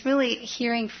 And it's really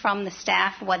hearing from the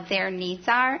staff what their needs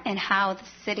are and how the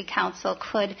city council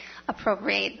could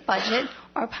appropriate budget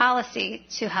or policy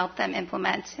to help them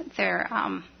implement their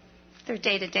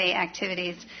day-to-day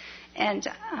activities. And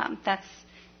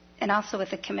and also with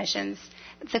the commissions.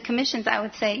 The commissions, I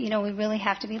would say, we really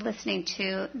have to be listening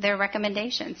to their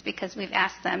recommendations because we've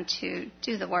asked them to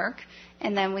do the work,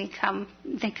 and then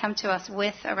they come to us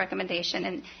with a recommendation,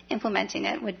 and implementing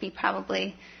it would be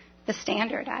probably the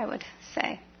standard, I would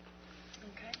say.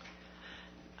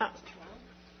 Okay.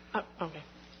 Okay.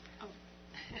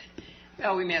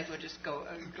 Oh, we may as well just go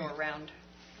around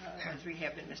as we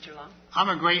have been, Mr. Long. I'm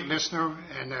a great listener,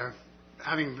 and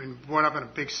having been brought up in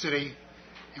a big city,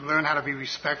 you learn how to be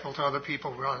respectful to other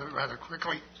people rather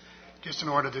quickly, just in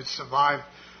order to survive.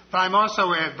 But I'm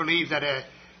also believe that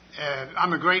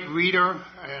I'm a great reader,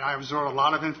 and I absorb a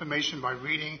lot of information by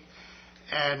reading.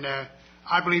 And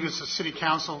I believe it's a city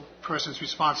council person's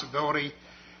responsibility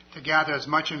to gather as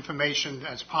much information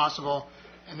as possible,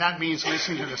 and that means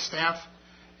listening to the staff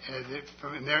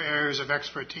in their areas of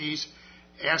expertise,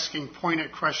 asking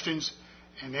pointed questions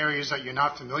in areas that you're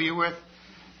not familiar with,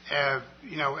 and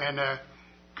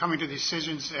coming to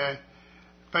decisions.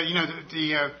 But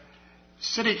the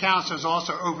city council is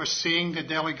also overseeing the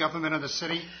daily government of the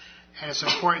city, and it's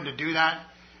important to do that.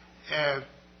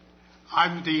 I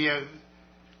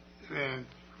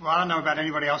don't know about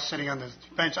anybody else sitting on the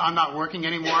bench. I'm not working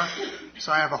anymore,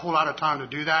 so I have a whole lot of time to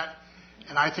do that.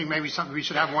 And I think maybe we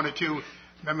should have 1 or 2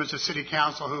 members of city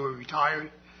council who are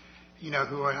retired.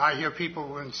 I hear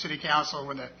people in city council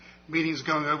when the meeting's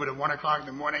going over to 1 o'clock in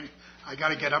the morning, I got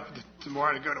to get up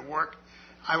tomorrow to go to work.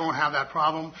 I won't have that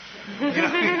problem. And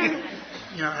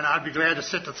I'd be glad to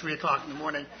sit till 3 o'clock in the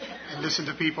morning and listen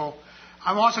to people.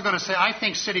 I'm also going to say I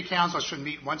think city council should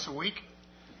meet once a week.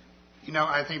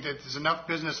 I think that there's enough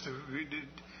business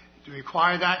to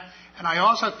require that. And I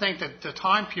also think that the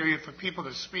time period for people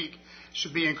to speak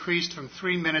should be increased from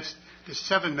 3 minutes to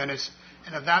 7 minutes.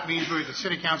 And if that means the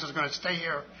city council is going to stay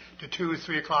here to 2 or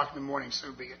 3 o'clock in the morning,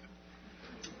 so be it.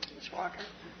 Ms. Walker.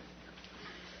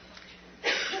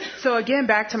 So again,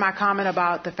 back to my comment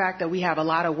about the fact that we have a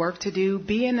lot of work to do.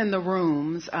 Being in the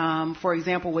rooms, for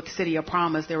example, with City of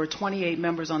Promise, there were 28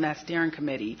 members on that steering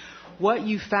committee. What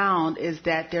you found is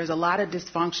that there's a lot of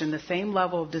dysfunction, the same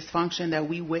level of dysfunction that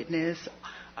we witnessed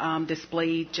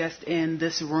displayed just in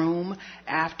this room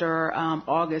after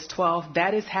August 12th.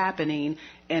 That is happening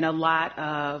in a lot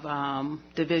of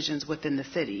divisions within the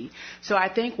city. So I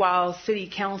think while City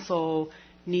Council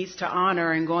needs to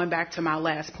honor, and going back to my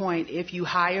last point, if you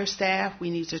hire staff,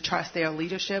 we need to trust their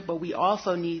leadership, but we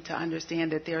also need to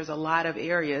understand that there's a lot of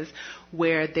areas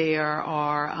where there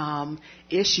are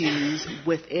issues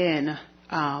within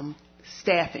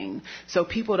staffing. So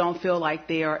people don't feel like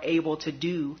they are able to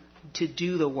do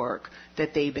the work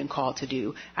that they've been called to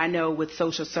do. I know with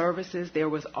social services, there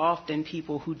was often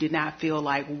people who did not feel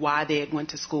like why they had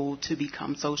went to school to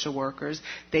become social workers.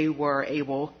 They were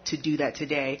able to do that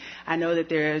today. I know that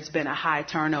there's been a high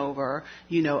turnover,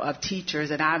 of teachers,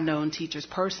 and I've known teachers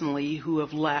personally who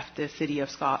have left the city of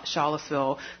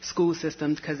Charlottesville school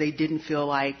systems because they didn't feel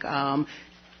like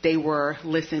they were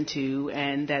listened to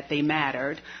and that they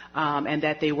mattered, and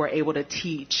that they were able to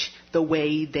teach the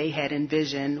way they had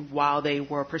envisioned while they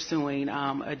were pursuing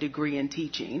a degree in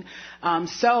teaching.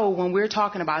 So when we're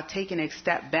talking about taking a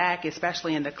step back,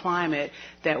 especially in the climate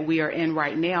that we are in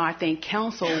right now, I think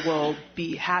council will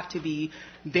have to be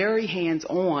very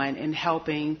hands-on in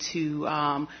helping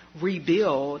to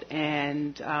rebuild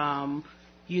and,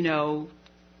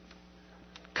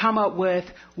 come up with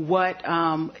what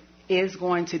is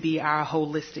going to be our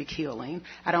holistic healing.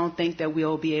 I don't think that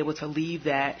we'll be able to leave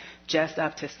that just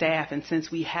up to staff. And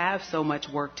since we have so much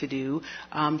work to do,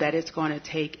 that it's going to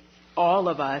take all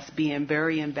of us being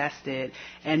very invested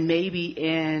and maybe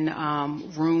in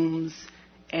rooms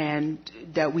and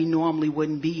that we normally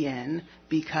wouldn't be in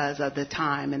because of the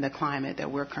time and the climate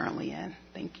that we're currently in.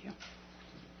 Thank you.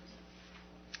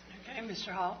 Okay, Mr.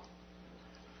 Hall.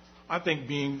 I think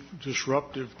being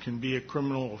disruptive can be a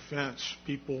criminal offense.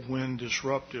 People, when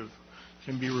disruptive,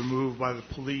 can be removed by the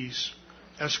police,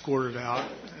 escorted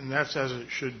out, and that's as it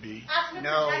should be. Ask Mr.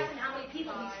 Jackson how many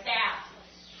people he staffed.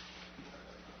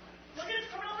 Look at his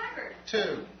criminal record.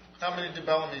 2. How many did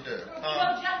Bellamy do? There will be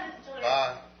no justice until there's...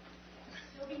 Bye.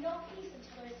 There will be no peace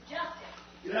until there's justice.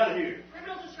 Get out of here.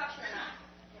 Criminal destruction or not.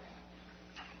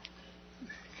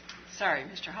 Sorry,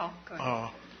 Mr. Hall. Go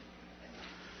ahead.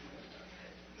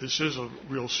 This is a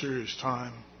real serious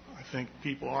time. I think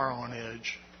people are on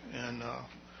edge, and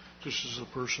just as a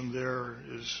person there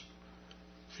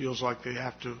feels like they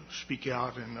have to speak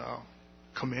out and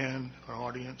command an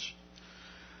audience.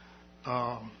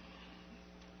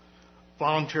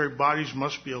 Voluntary bodies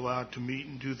must be allowed to meet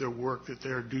and do their work that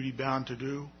they're duty-bound to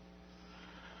do.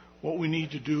 What we need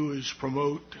to do is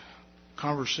promote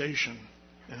conversation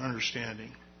and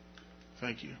understanding.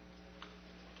 Thank you.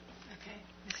 Okay,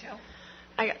 Ms. Hill.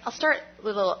 I'll start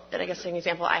with an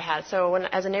example I had. So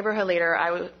as a neighborhood leader,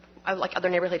 I was, like other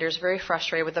neighborhood leaders, very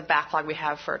frustrated with the backlog we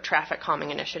have for traffic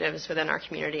calming initiatives within our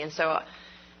community. And so,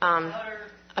 my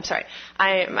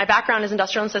background is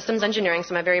industrial and systems engineering,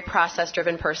 so I'm a very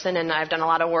process-driven person, and I've done a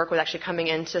lot of work with actually coming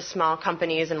into small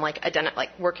companies and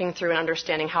working through and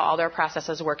understanding how all their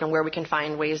processes work and where we can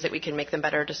find ways that we can make them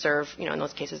better to serve, in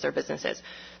those cases, their businesses.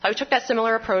 So I took that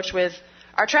similar approach with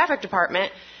our traffic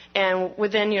department. And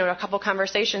within, a couple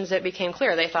conversations, it became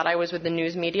clear. They thought I was with the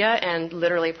news media and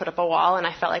literally put up a wall. And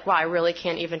I felt like, wow, I really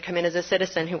can't even come in as a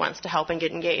citizen who wants to help and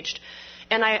get engaged.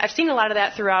 And I've seen a lot of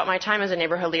that throughout my time as a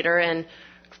neighborhood leader. And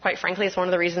quite frankly, it's one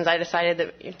of the reasons I decided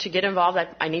that to get involved,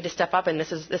 I need to step up. And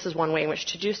this is one way in which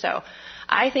to do so.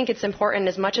 I think it's important,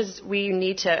 as much as we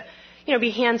need to,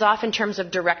 be hands off in terms of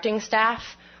directing staff.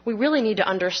 We really need to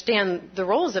understand the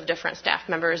roles of different staff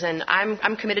members, and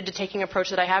I'm committed to taking an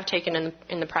approach that I have taken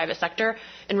in the private sector,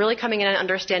 and really coming in and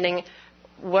understanding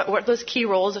what those key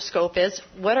roles of scope is.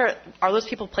 What are those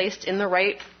people placed in the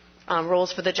right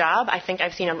roles for the job? I think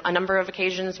I've seen a number of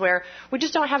occasions where we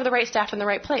just don't have the right staff in the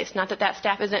right place. Not that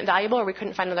staff isn't valuable or we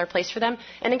couldn't find another place for them.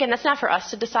 And again, that's not for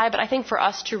us to decide, but I think for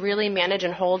us to really manage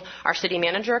and hold our city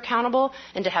manager accountable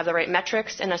and to have the right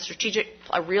metrics and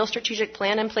a real strategic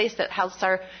plan in place that helps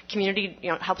our community,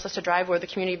 helps us to drive where the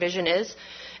community vision is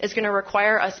going to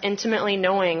require us intimately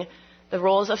knowing the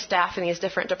roles of staff in these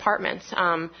different departments.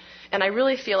 And I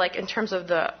really feel like in terms of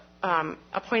the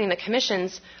appointing the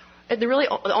commissions, the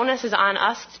onus is on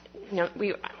us.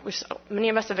 Many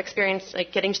of us have experienced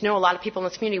getting to know a lot of people in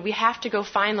this community. We have to go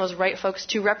find those right folks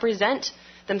to represent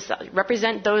themselves,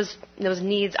 represent those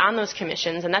needs on those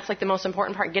commissions, and that's the most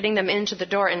important part: getting them into the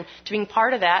door and to being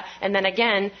part of that, and then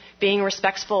again being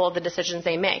respectful of the decisions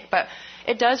they make. But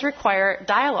it does require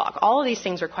dialogue. All of these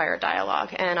things require dialogue,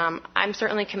 and I'm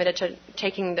certainly committed to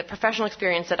taking the professional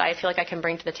experience that I feel like I can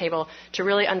bring to the table to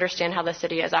really understand how the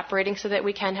city is operating, so that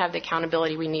we can have the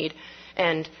accountability we need,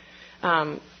 and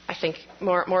I think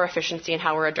more efficiency in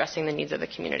how we're addressing the needs of the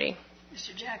community.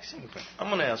 Mr. Jackson. Okay. I'm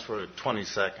going to ask for 20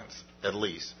 seconds at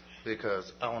least,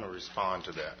 because I want to respond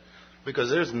to that. Because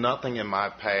there's nothing in my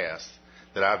past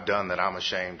that I've done that I'm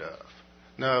ashamed of.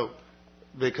 No,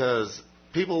 because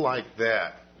people like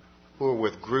that who are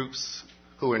with groups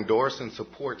who endorse and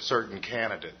support certain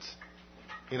candidates.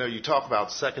 You know, you talk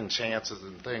about second chances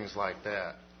and things like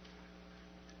that.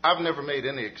 I've never made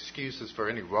any excuses for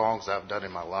any wrongs I've done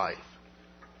in my life.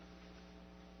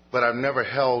 But I've never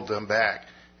held them back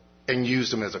and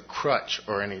used them as a crutch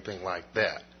or anything like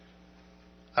that.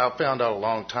 I found out a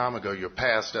long time ago your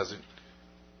past doesn't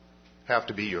have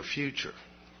to be your future.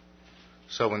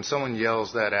 So when someone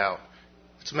yells that out,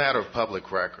 it's a matter of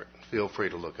public record. Feel free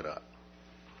to look it up.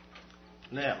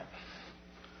 Now,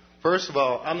 first of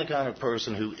all, I'm the kind of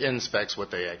person who inspects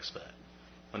what they expect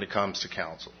when it comes to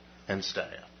council and staff.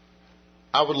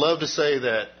 I would love to say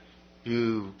that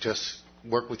you just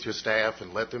work with your staff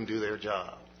and let them do their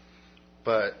job.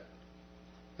 But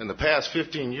in the past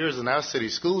 15 years in our city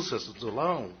school systems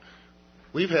alone,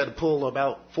 we've had to pull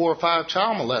about 4 or 5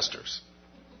 child molesters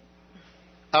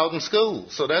out in school.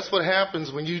 So that's what happens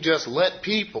when you just let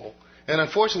people, and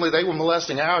unfortunately they were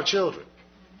molesting our children.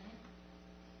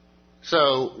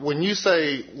 So when you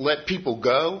say let people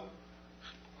go,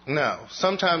 no.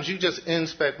 Sometimes you just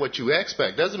inspect what you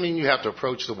expect. Doesn't mean you have to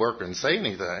approach the worker and say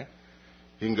anything.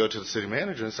 You can go to the city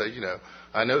manager and say, you know,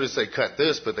 I noticed they cut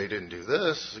this, but they didn't do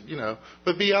this, you know.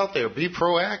 But be out there. Be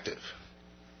proactive.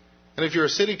 And if you're a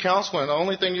city councilor and the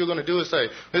only thing you're going to do is say,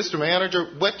 Mr. Manager,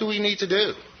 what do we need to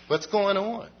do? What's going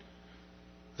on?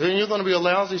 Then you're going to be a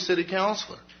lousy city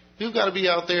councilor. You've got to be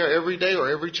out there every day or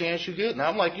every chance you get. And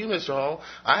I'm like you, Mr. Hall.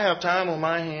 I have time on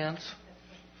my hands.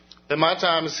 And my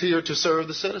time is here to serve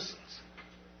the citizens.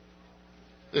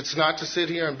 It's not to sit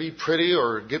here and be pretty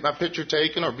or get my picture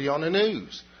taken or be on the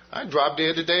news. I drop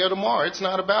dead today or tomorrow. It's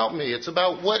not about me. It's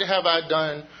about what have I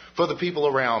done for the people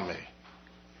around me.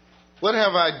 What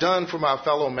have I done for my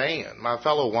fellow man, my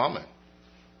fellow woman?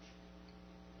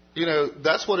 You know,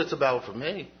 that's what it's about for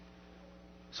me.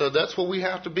 So that's what we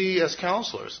have to be as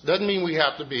counselors. Doesn't mean we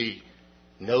have to be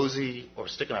nosy or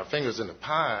sticking our fingers in the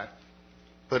pie,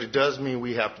 but it does mean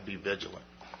we have to be vigilant.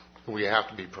 We have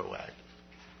to be proactive.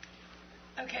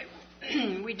 Okay.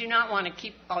 We do not want to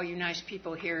keep all you nice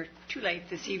people here too late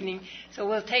this evening, so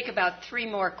we'll take about 3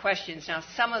 more questions. Now,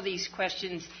 some of these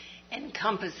questions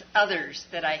encompass others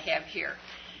that I have here.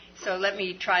 So let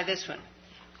me try this one.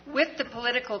 With the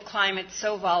political climate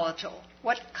so volatile,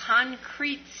 what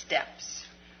concrete steps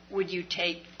would you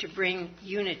take to bring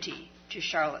unity to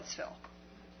Charlottesville?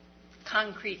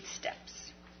 Concrete steps.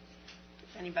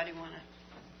 Does anybody want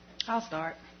to? I'll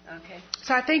start. Okay.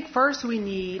 So I think first we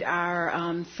need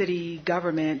our city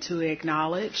government to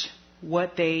acknowledge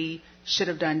what they should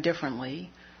have done differently.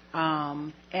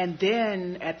 And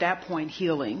then at that point,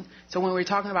 healing. So when we're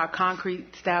talking about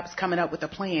concrete steps, coming up with a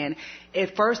plan,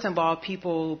 it first involved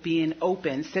people being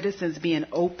open, citizens being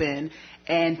open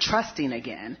and trusting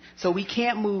again. So we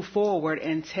can't move forward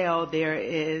until there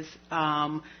is,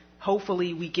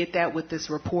 hopefully we get that with this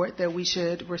report that we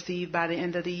should receive by the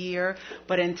end of the year.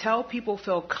 But until people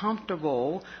feel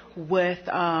comfortable with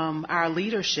our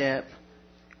leadership,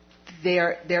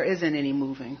 there isn't any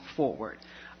moving forward.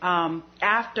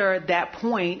 After that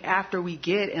point, after we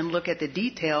get and look at the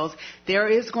details, there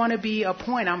is going to be a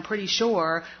point, I'm pretty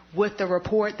sure, with the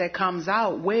report that comes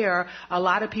out where a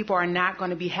lot of people are not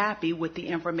going to be happy with the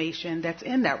information that's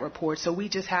in that report. So we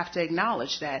just have to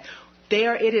acknowledge that.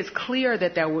 It is clear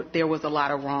that there was a lot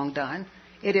of wrong done.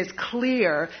 It is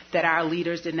clear that our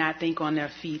leaders did not think on their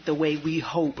feet the way we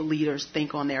hope leaders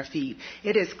think on their feet.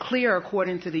 It is clear,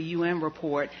 according to the UN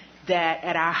report, that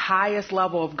at our highest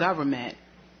level of government,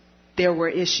 there were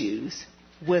issues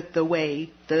with the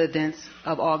way the events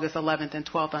of August 11th and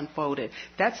 12th unfolded.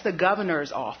 That's the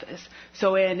governor's office.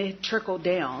 So, and it trickled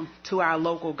down to our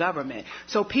local government.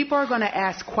 So people are going to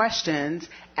ask questions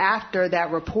after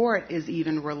that report is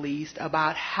even released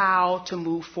about how to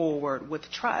move forward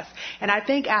with trust. And I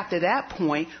think after that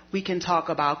point, we can talk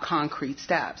about concrete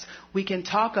steps. We can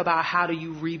talk about how do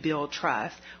you rebuild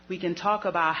trust. We can talk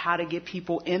about how to get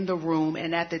people in the room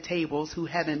and at the tables who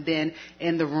haven't been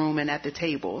in the room and at the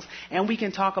tables. And we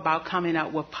can talk about coming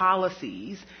up with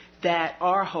policies that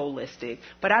are holistic.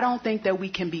 But I don't think that we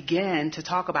can begin to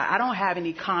talk about, I don't have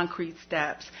any concrete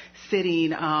steps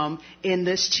sitting in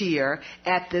this chair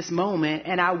at this moment,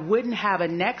 and I wouldn't have a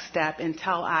next step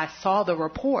until I saw the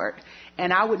report.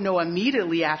 And I would know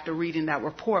immediately after reading that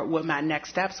report what my next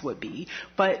steps would be.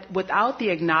 But without the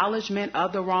acknowledgement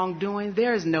of the wrongdoing,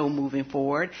 there is no moving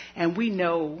forward, and we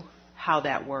know how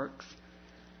that works.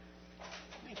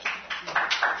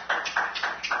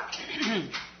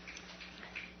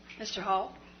 Mr.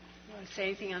 Hall, you want to say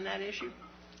anything on that issue?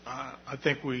 I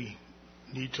think we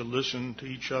need to listen to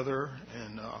each other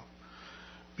and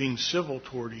being civil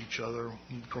toward each other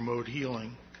and promote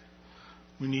healing.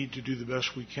 We need to do the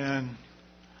best we can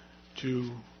to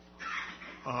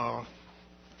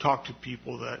talk to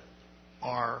people that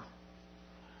are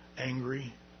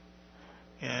angry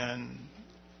and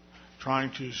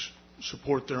trying to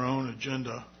support their own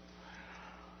agenda.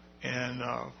 And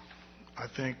I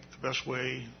think the best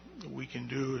way that we can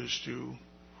do is to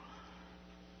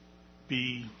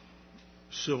be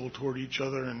civil toward each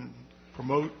other and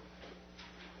promote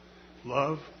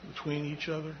love between each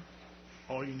other.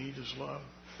 All you need is love.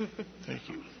 Thank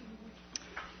you.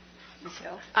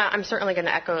 I'm certainly going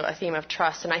to echo a theme of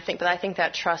trust, and I think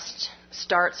that trust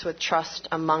starts with trust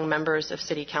among members of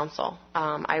City Council.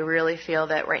 I really feel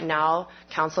that right now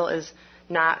Council is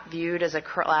not viewed as a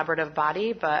collaborative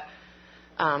body, but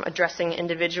addressing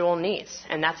individual needs,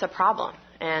 and that's a problem.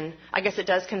 And I guess it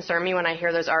does concern me when I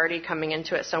hear there's already coming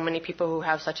into it so many people who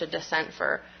have such a dissent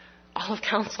for all of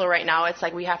Council right now. It's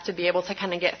like we have to be able to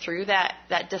kind of get through that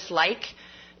dislike,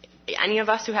 any of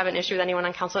us who have an issue with anyone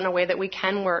on Council, in a way that we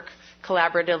can work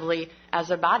collaboratively as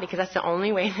a body, because that's the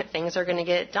only way that things are going to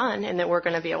get done and that we're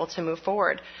going to be able to move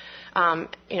forward. And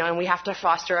we have to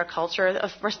foster a culture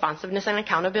of responsiveness and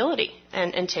accountability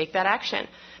and take that action.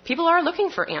 People are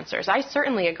looking for answers. I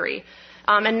certainly agree,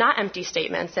 and not empty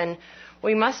statements. And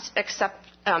we must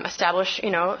establish,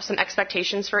 some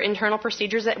expectations for internal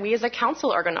procedures that we as a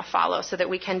council are going to follow so that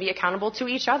we can be accountable to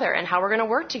each other and how we're going to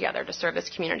work together to serve this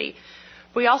community.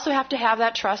 We also have to have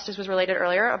that trust, as was related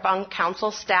earlier, among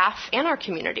council, staff, and our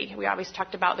community. We always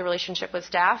talked about the relationship with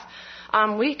staff.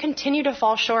 We continue to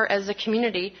fall short as a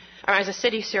community, or as a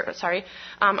city,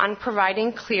 on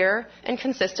providing clear and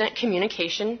consistent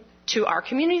communication to our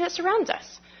community that surrounds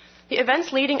us. The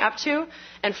events leading up to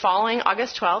and following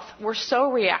August 12th were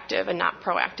so reactive and not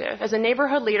proactive. As a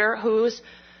neighborhood leader whose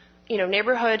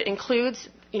neighborhood includes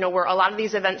where a lot of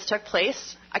these events took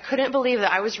place, I couldn't believe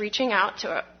that I was reaching out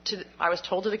I was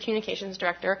told to the communications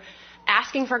director,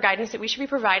 asking for guidance that we should be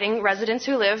providing residents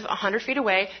who live 100 feet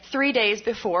away 3 days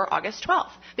before August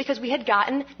 12th, because we had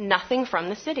gotten nothing from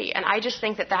the city. And I just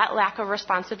think that lack of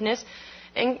responsiveness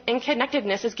and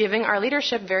connectedness is giving our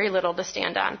leadership very little to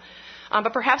stand on.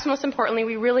 But perhaps most importantly,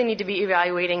 we really need to be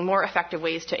evaluating more effective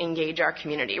ways to engage our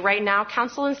community. Right now,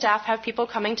 council and staff have people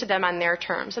coming to them on their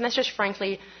terms, and that's just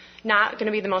frankly not going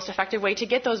to be the most effective way to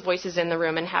get those voices in the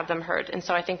room and have them heard. And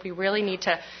so I think we really need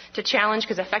to challenge,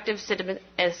 because effective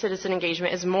citizen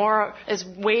engagement is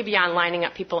way beyond lining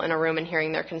up people in a room and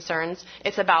hearing their concerns.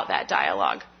 It's about that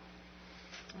dialogue.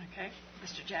 Okay.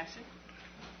 Mr. Jackson?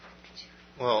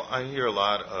 Well, I hear a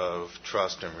lot of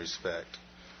trust and respect.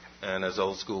 And as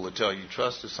old school would tell you,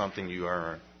 trust is something you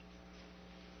earn.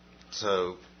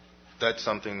 So that's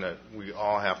something that we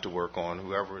all have to work on,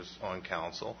 whoever is on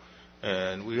council.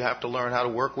 And we have to learn how to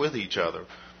work with each other.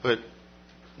 But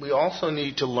we also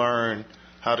need to learn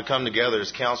how to come together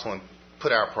as council and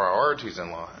put our priorities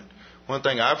in line. One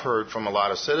thing I've heard from a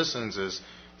lot of citizens is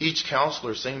each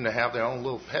councilor seems to have their own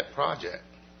little pet project.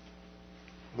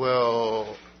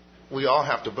 Well, we all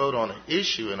have to vote on an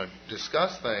issue and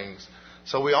discuss things.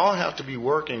 So we all have to be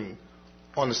working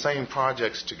on the same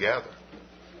projects together.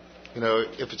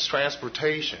 If it's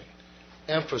transportation,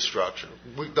 infrastructure,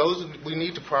 we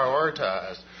need to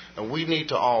prioritize, and we need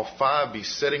to all five be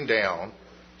sitting down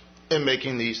and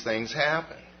making these things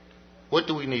happen. What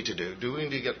do we need to do? Do we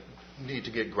need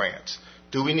to get grants?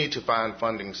 Do we need to find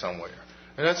funding somewhere?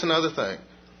 And that's another thing.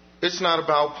 It's not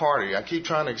about party. I keep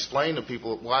trying to explain to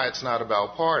people why it's not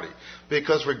about party.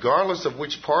 Because regardless of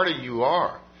which party you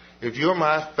are, if you're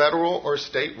my federal or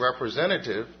state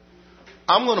representative,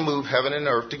 I'm going to move heaven and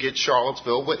earth to get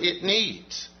Charlottesville what it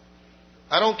needs.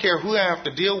 I don't care who I have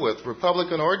to deal with,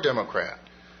 Republican or Democrat.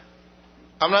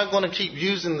 I'm not going to keep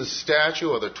using the statue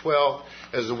or the 12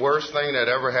 as the worst thing that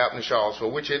ever happened to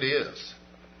Charlottesville, which it is.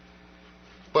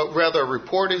 But whether a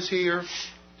report is here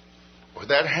or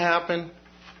that happened,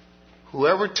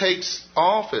 whoever takes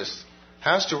office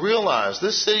has to realize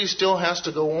this city still has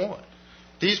to go on.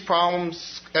 These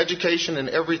problems, education and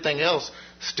everything else,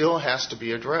 still has to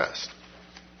be addressed.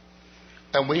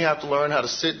 And we have to learn how to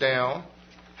sit down,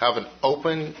 have an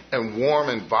open and warm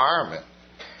environment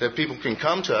that people can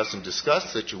come to us and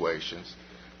discuss situations,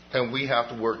 and we have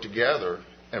to work together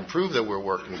and prove that we're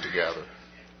working together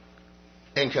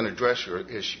and can address your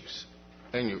issues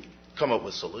and you come up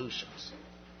with solutions.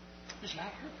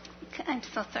 I'm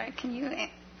so sorry. Can you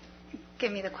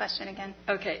give me the question again?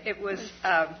 Okay. It was,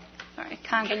 sorry,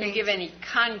 concrete. Can you give any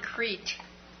concrete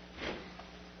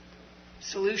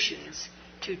solutions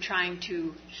to trying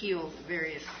to heal the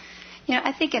various...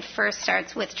 I think it first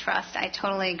starts with trust. I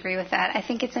totally agree with that. I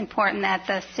think it's important that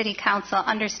the City Council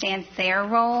understands their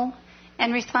role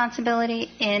and responsibility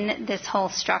in this whole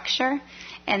structure,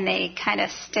 and they kind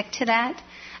of stick to that.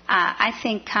 I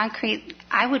think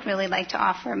I would really like to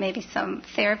offer maybe some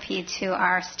therapy to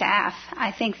our staff.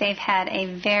 I think they've had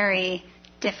a very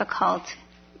difficult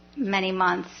many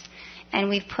months, and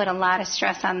we've put a lot of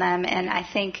stress on them, and I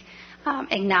think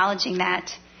acknowledging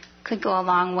that could go a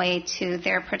long way to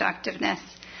their productiveness.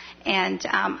 And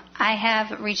I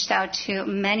have reached out to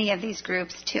many of these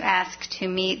groups to ask to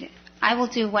meet. I will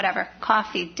do whatever,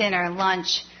 coffee, dinner,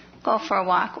 lunch, go for a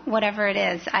walk, whatever it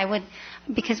is. I would,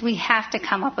 because we have to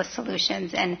come up with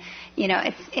solutions, and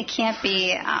it can't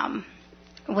be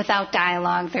without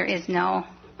dialogue. There is no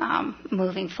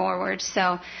moving forward.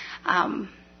 So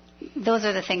those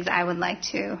are the things I would like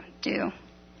to do.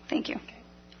 Thank you.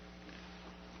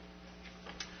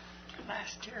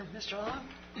 Last here, Mr.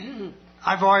 Long.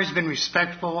 I've always been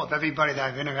respectful of everybody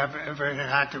that I've ever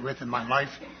interacted with in my life,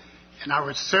 and I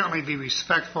would certainly be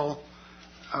respectful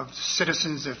of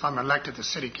citizens if I'm elected to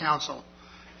city council,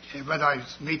 whether I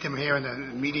meet them here in the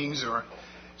meetings or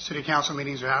city council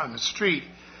meetings or out in the street.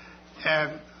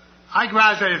 I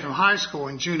graduated from high school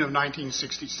in June of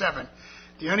 1967.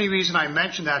 The only reason I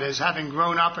mention that is having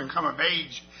grown up and come of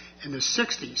age in the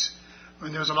 60s,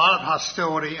 when there was a lot of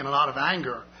hostility and a lot of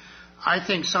anger. I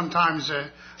think sometimes,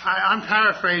 I'm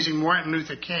paraphrasing Martin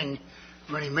Luther King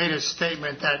when he made a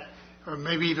statement that, or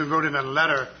maybe even wrote in a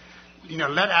letter,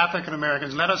 let African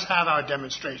Americans, let us have our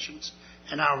demonstrations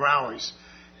and our rallies,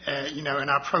 and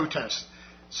our protests,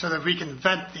 so that we can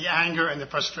vent the anger and the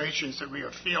frustrations that we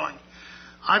are feeling.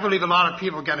 I believe a lot of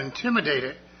people get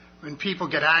intimidated when people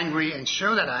get angry and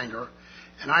show that anger,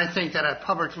 and I think that a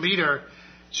public leader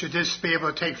should just be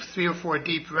able to take 3 or 4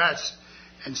 deep breaths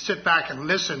and sit back and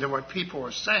listen to what people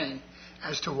are saying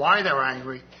as to why they're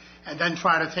angry, and then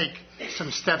try to take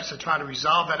some steps to try to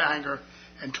resolve that anger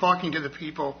and talking to the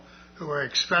people who are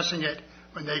expressing it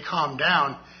when they calm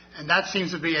down. And that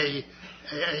seems to be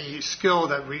a skill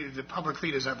that the public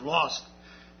leaders have lost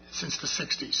since the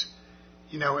 60s.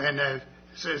 And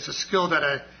it's a skill that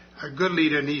a good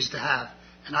leader needs to have.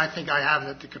 And I think I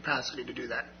have the capacity to do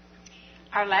that.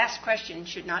 Our last question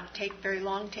should not take very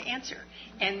long to answer.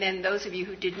 And then those of you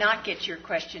who did not get your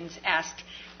questions asked,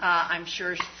 I'm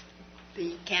sure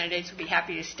the candidates would be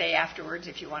happy to stay afterwards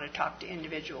if you want to talk to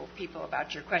individual people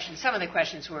about your questions. Some of the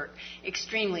questions were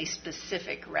extremely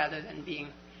specific rather than being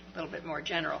a little bit more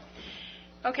general.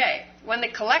 Okay, when the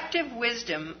collective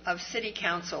wisdom of City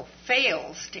Council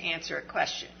fails to answer a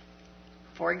question,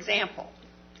 for example,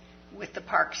 with the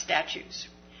park statues,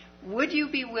 would you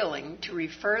be willing to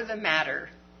refer the matter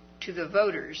to the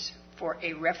voters for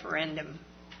a referendum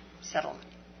settlement?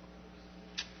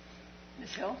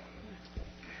 Ms. Hill?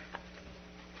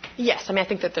 Yes, I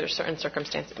think that there's certain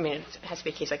circumstances. It has to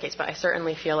be case by case, but I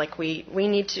certainly feel like we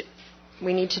need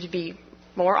to be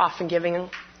more often giving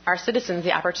our citizens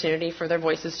the opportunity for their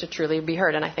voices to truly be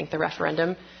heard, and I think the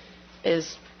referendum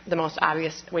is the most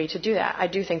obvious way to do that. I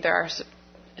do think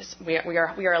we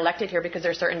are elected here because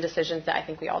there are certain decisions that I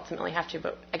think we ultimately have to.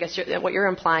 But I guess what you're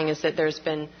implying is that there's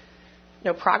been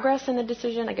no progress in the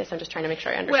decision. I guess I'm just trying to make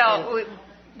sure I understand. Well,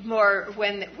 more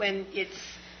when it's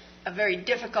a very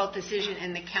difficult decision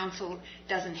and the council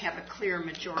doesn't have a clear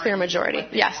majority. Clear majority,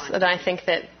 yes. And I think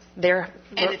that they're...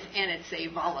 And it's a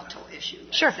volatile issue,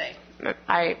 let's sure. say.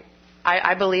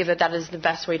 I believe that is the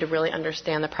best way to really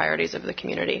understand the priorities of the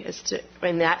community, is to,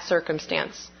 in that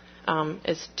circumstance,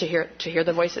 is to hear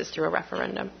the voices through a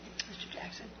referendum. Mr.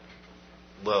 Jackson?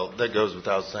 Well, that goes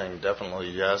without saying, definitely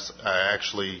yes. I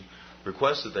actually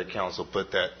requested that council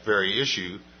put that very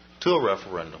issue to a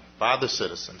referendum by the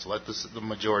citizens. Let the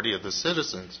majority of the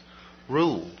citizens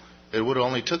rule. It would have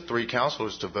only took 3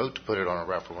 councilors to vote to put it on a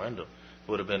referendum. It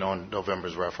would have been on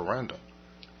November's referendum.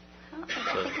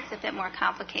 I think it's a bit more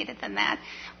complicated than that.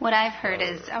 What I've heard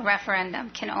is a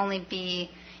referendum can only be,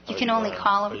 you can only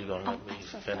call Are you going to let me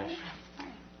finish?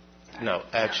 Sorry. No,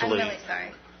 actually, I'm really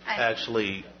sorry.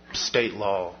 Actually, state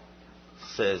law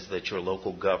says that your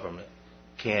local government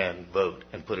can vote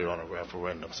and put it on a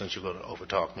referendum, since you're going to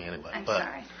overtalk me anyway. I'm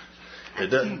sorry. It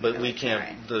doesn't, but we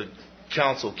can't, the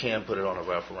council can put it on a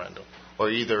referendum. Or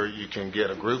either you can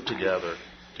get a group together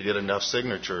to get enough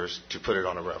signatures to put it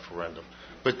on a referendum.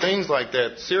 But things like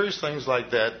that, serious things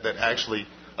like that, that actually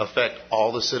affect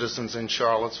all the citizens in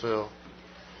Charlottesville,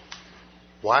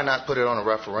 why not put it on a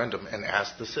referendum and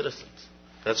ask the citizens?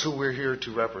 That's who we're here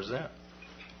to represent.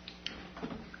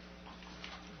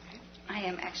 I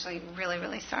am actually really,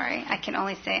 really sorry. I can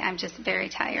only say I'm just very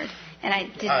tired. And I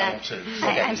did I not. am too.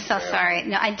 I'm so sorry.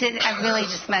 No, I really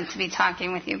just meant to be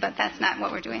talking with you, but that's not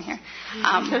what we're doing here.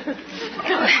 I mean,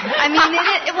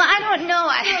 well, I don't know.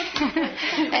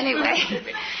 Anyway,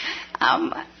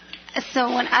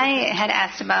 So when I had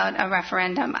asked about a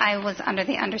referendum, I was under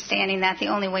the understanding that the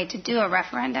only way to do a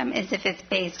referendum is if it's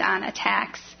based on a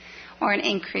tax or an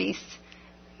increase.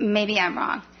 Maybe I'm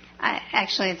wrong.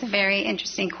 Actually, it's a very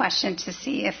interesting question to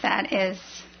see if that is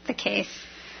the case.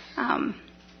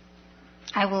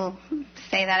 I will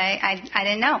say that I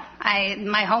didn't know. I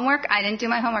didn't do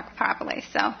my homework properly.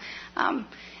 So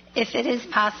if it is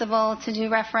possible to do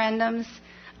referendums,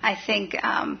 I think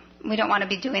we don't want to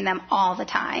be doing them all the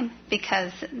time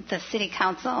because the city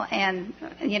council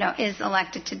is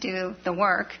elected to do the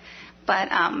work. But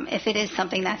if it is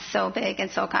something that's so big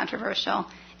and so controversial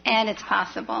and it's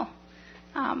possible,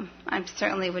 I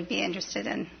certainly would be interested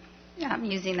in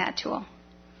using that tool.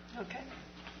 Okay.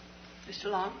 Mr.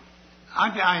 Long?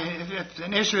 If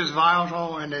an issue is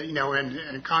volatile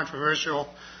and controversial,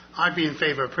 I'd be in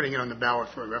favor of putting it on the ballot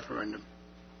for a referendum.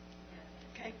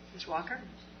 Okay. Ms. Walker?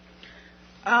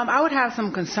 I would have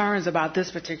some concerns about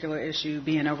this particular issue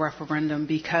being a referendum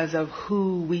because of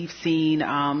who we've seen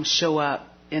show up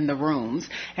in the rooms.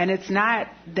 And it's not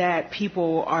that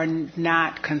people are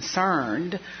not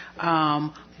concerned,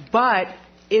 but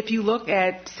if you look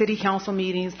at city council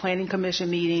meetings, planning commission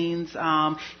meetings,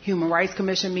 human rights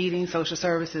commission meetings, social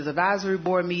services advisory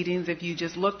board meetings, if you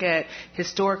just look at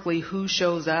historically who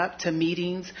shows up to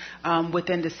meetings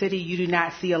within the city, you do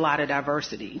not see a lot of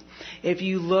diversity. If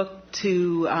you look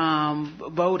to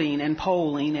voting and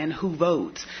polling and who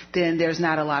votes, then there's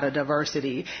not a lot of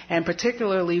diversity. And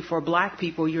particularly for black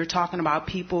people, you're talking about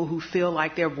people who feel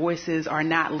like their voices are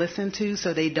not listened to,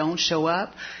 so they don't show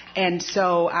up. And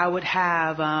so I would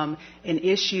have an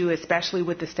issue, especially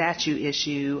with the statute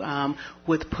issue,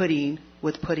 with putting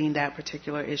that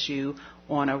particular issue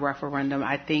on a referendum.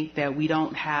 I think that we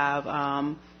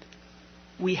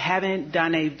haven't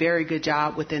done a very good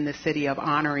job within the city of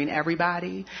honoring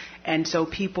everybody. And so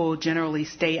people generally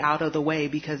stay out of the way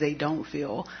because they don't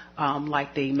feel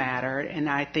like they matter. And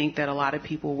I think that a lot of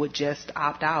people would just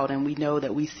opt out. And we know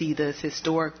that we see this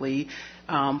historically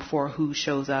for who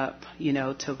shows up,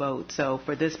 to vote. So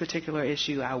for this particular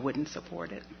issue, I wouldn't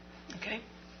support it. Okay.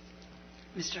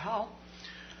 Mr. Hall?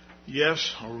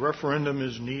 Yes, a referendum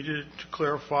is needed to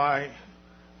clarify,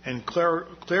 and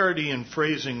clarity in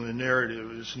phrasing the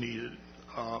narrative is needed.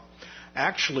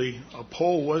 Actually, a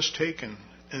poll was taken,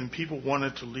 and people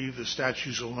wanted to leave the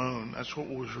statues alone. That's what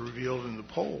was revealed in the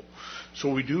poll. So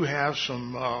we do have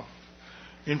some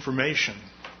information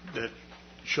that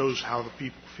shows how the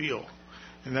people feel.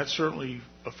 And that certainly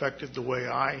affected the way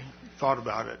I thought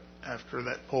about it after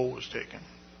that poll was taken.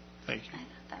 Thank you.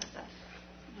 Okay.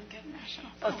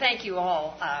 Well, thank you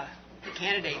all, the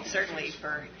candidates, certainly,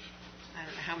 for I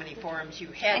don't know how many forums you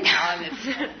had now, and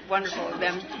it's wonderful of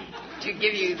them to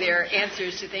give you their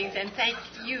answers to things. And thank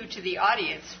you to the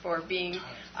audience for being,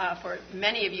 for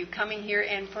many of you coming here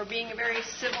and for being a very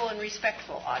civil and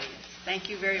respectful audience. Thank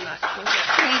you very much.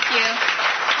 Thank you.